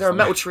guns. Because there are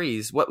metal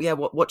trees. What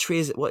tree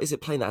is it? What is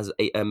it playing that has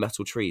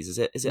metal trees? Is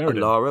it Mirrodin.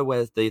 Alara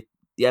where the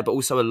but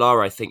also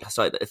Alara, I think,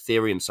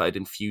 Ethereum started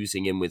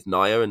infusing in with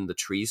Naya, and the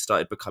trees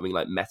started becoming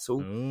like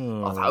metal.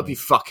 Oh, that would be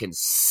fucking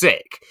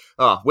sick.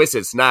 Oh,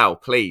 Wizards, now,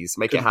 please,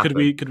 make it happen.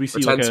 Could we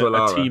see like a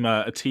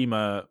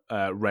Teema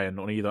Ren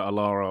on either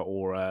Alara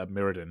or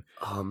Mirrodin?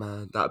 Oh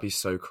man, that'd be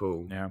so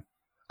cool. Yeah.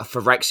 A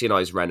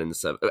Phyrexianized Ren and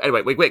stuff.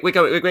 Anyway, we're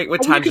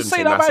tangenting you can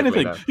say that about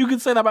anything. Now. You can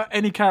say that about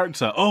any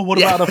character. Oh, what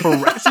about a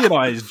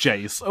Phyrexianized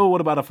Jace? Oh, what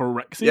about a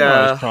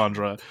Phyrexianized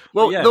Chandra?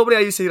 Well, normally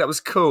I used to think that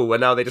was cool,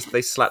 and now they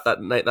slap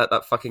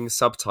that fucking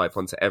subtype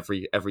onto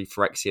every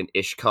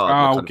Phyrexian-ish card.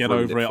 I'll get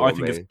over it. I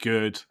think it's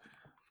good.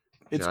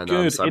 It's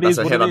good. It is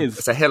what it is.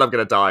 It's a hill I'm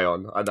going to die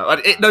on. I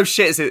know. No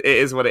shit, it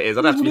is what it is.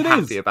 I don't have to be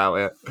happy about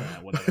it.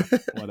 Yeah,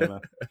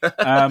 whatever.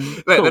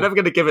 They're never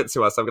going to give it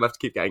to us. I'm going to have to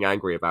keep getting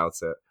angry about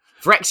it.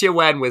 Phyrexia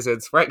when,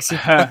 Wizards.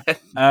 Phyrexia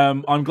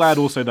when. I'm glad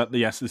also that,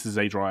 yes, this is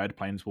a Dryad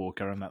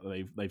Planeswalker and that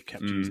they've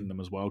kept using them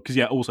as well. Because,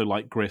 also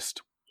like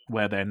Grist,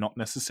 where they're not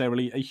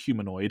necessarily a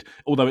humanoid,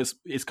 although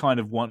it's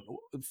kind of one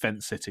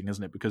fence sitting,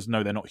 isn't it? Because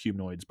no, they're not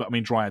humanoids, but I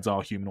mean Dryads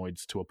are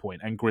humanoids to a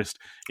point, and Grist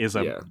is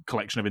a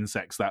collection of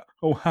insects that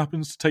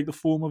happens to take the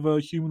form of a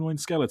humanoid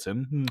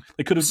skeleton.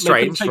 They could have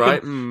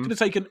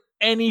taken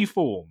any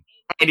form.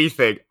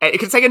 Anything. It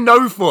could have taken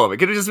no form. It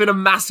could have just been a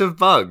mass of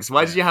bugs.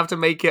 Why did you have to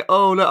make it,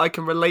 look, I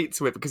can relate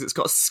to it because it's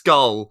got a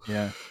skull.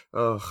 Yeah.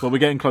 Well, we're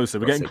getting closer.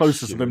 We're getting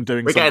closer to them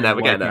doing something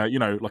like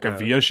a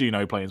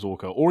Viashino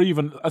Planeswalker, or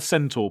even a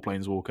Centaur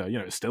Planeswalker.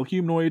 It's still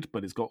humanoid,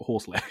 but it's got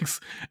horse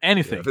legs.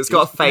 Anything. If it's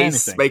got a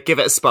face, give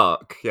it a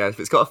spark. Yeah, if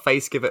it's got a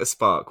face, give it a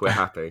spark. We're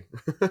happy.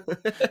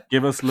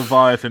 Give us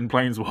Leviathan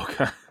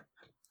Planeswalker.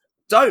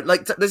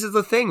 This is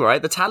the thing, right?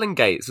 The Talon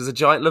Gates was a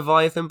giant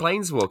Leviathan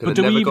Planeswalker. But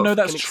do we even know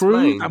that's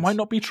true? That might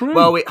not be true.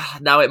 Well,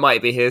 now it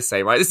might be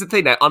hearsay, right? This is the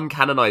thing, they're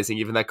uncanonizing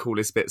even their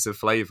coolest bits of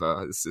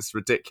flavour. It's just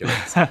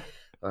ridiculous. But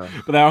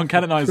they're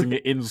uncanonizing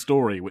it in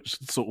story, which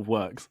sort of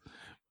works.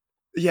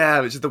 Yeah,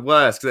 which is the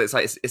worst, because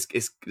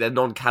it's they're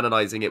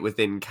non-canonizing it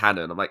within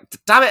canon. I'm like,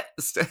 damn it!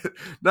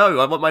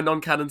 No, I want my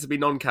non-canon to be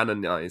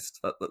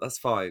non-canonized. That's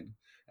fine.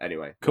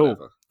 Anyway, cool.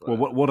 Whatever.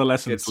 Well, what a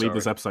lesson to leave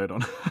this episode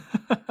on.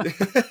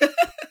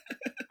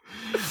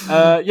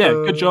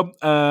 Good job.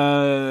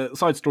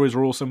 Side stories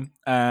are awesome,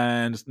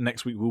 and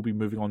next week we'll be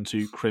moving on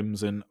to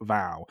Crimson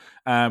Vow.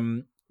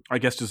 I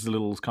guess just a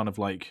little kind of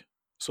like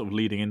sort of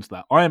leading into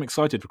that. I am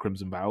excited for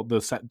Crimson Vow.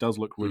 The set does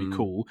look really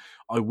cool.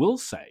 I will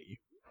say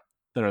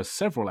there are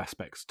several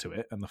aspects to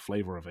it and the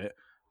flavour of it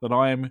that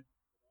I am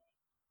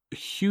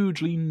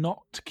hugely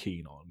not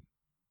keen on.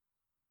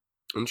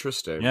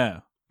 Interesting.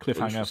 Yeah,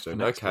 cliffhanger. For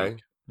next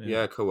week.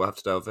 Yeah, cool. We'll have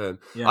to delve in.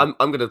 Yeah.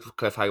 I'm going to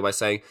cliffhanger by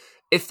saying,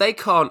 if they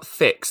can't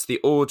fix the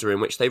order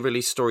in which they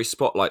release story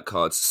spotlight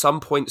cards,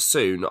 some point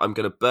soon, I'm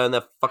going to burn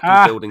their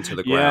fucking building to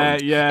the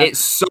ground. Yeah. It's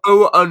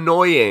so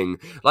annoying.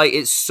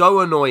 It's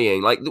so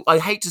annoying. I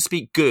hate to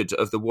speak good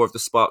of the War of the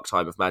Spark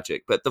time of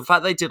Magic, but the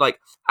fact they did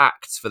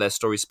acts for their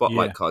story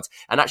spotlight cards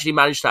and actually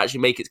managed to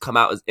make it come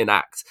out as in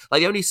acts.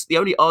 The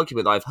only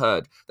argument that I've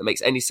heard that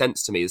makes any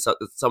sense to me is that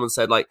someone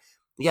said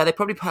yeah, they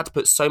probably had to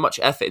put so much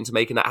effort into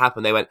making that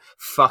happen. They went,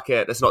 fuck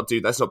it, let's not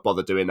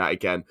bother doing that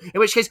again. In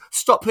which case,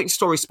 stop putting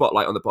story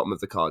spotlight on the bottom of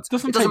the cards.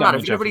 It doesn't matter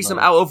if you release them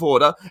out of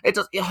order. It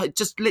does.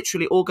 Just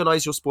literally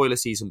organise your spoiler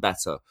season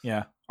better.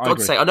 Yeah,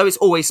 God's sake, I know it's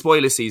always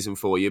spoiler season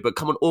for you, but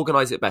come on,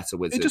 organise it better,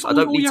 Wizards. I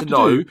don't need to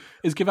know.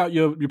 Is give out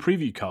your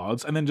preview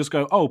cards and then just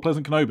go,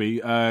 Pleasant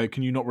Kenobi,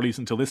 can you not release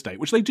until this date?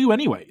 Which they do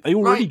anyway. They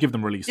already give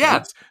them release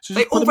dates. So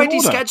they already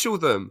schedule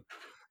them.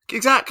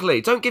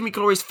 Exactly. Don't give me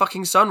Glorious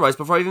fucking Sunrise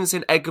before I've even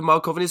seen Edgar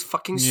Markov in his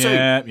fucking suit.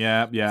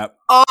 Yeah.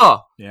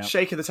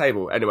 Shaking the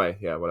table. Anyway,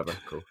 whatever.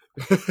 Cool.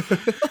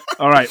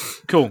 All right,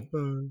 cool.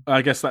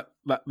 I guess that's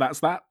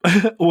that.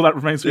 All that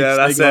remains for you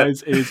to say,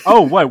 guys, is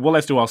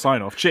let's do our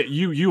sign off. Shit,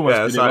 you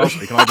almost did it last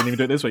week, and I didn't even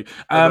do it this week.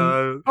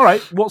 All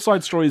right, what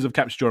side stories have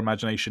captured your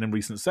imagination in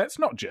recent sets?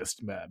 Not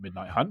just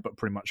Midnight Hunt, but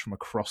pretty much from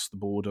across the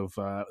board of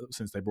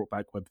since they brought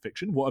back web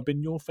fiction. What have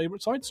been your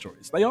favourite side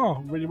stories? They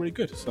are really, really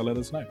good. So let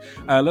us know.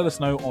 Let us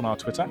know on our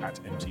Twitter at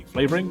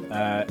mtflavouring,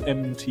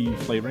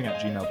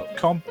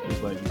 mtflavouring@gmail.com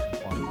is where you can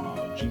find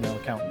our Gmail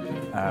account,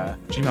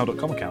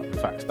 gmail.com account. In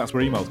fact, that's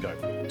where emails go,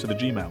 to the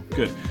Gmail.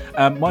 Good.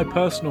 My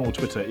personal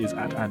Twitter is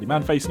at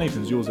AndyManface.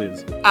 Nathan's, yours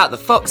is at the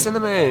Fox in the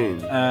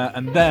Moon.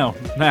 And now,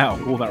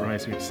 all that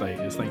remains for me to say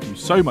is thank you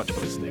so much for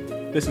listening.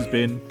 This has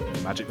been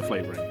Magic the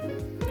Flavouring.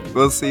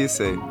 We'll see you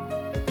soon.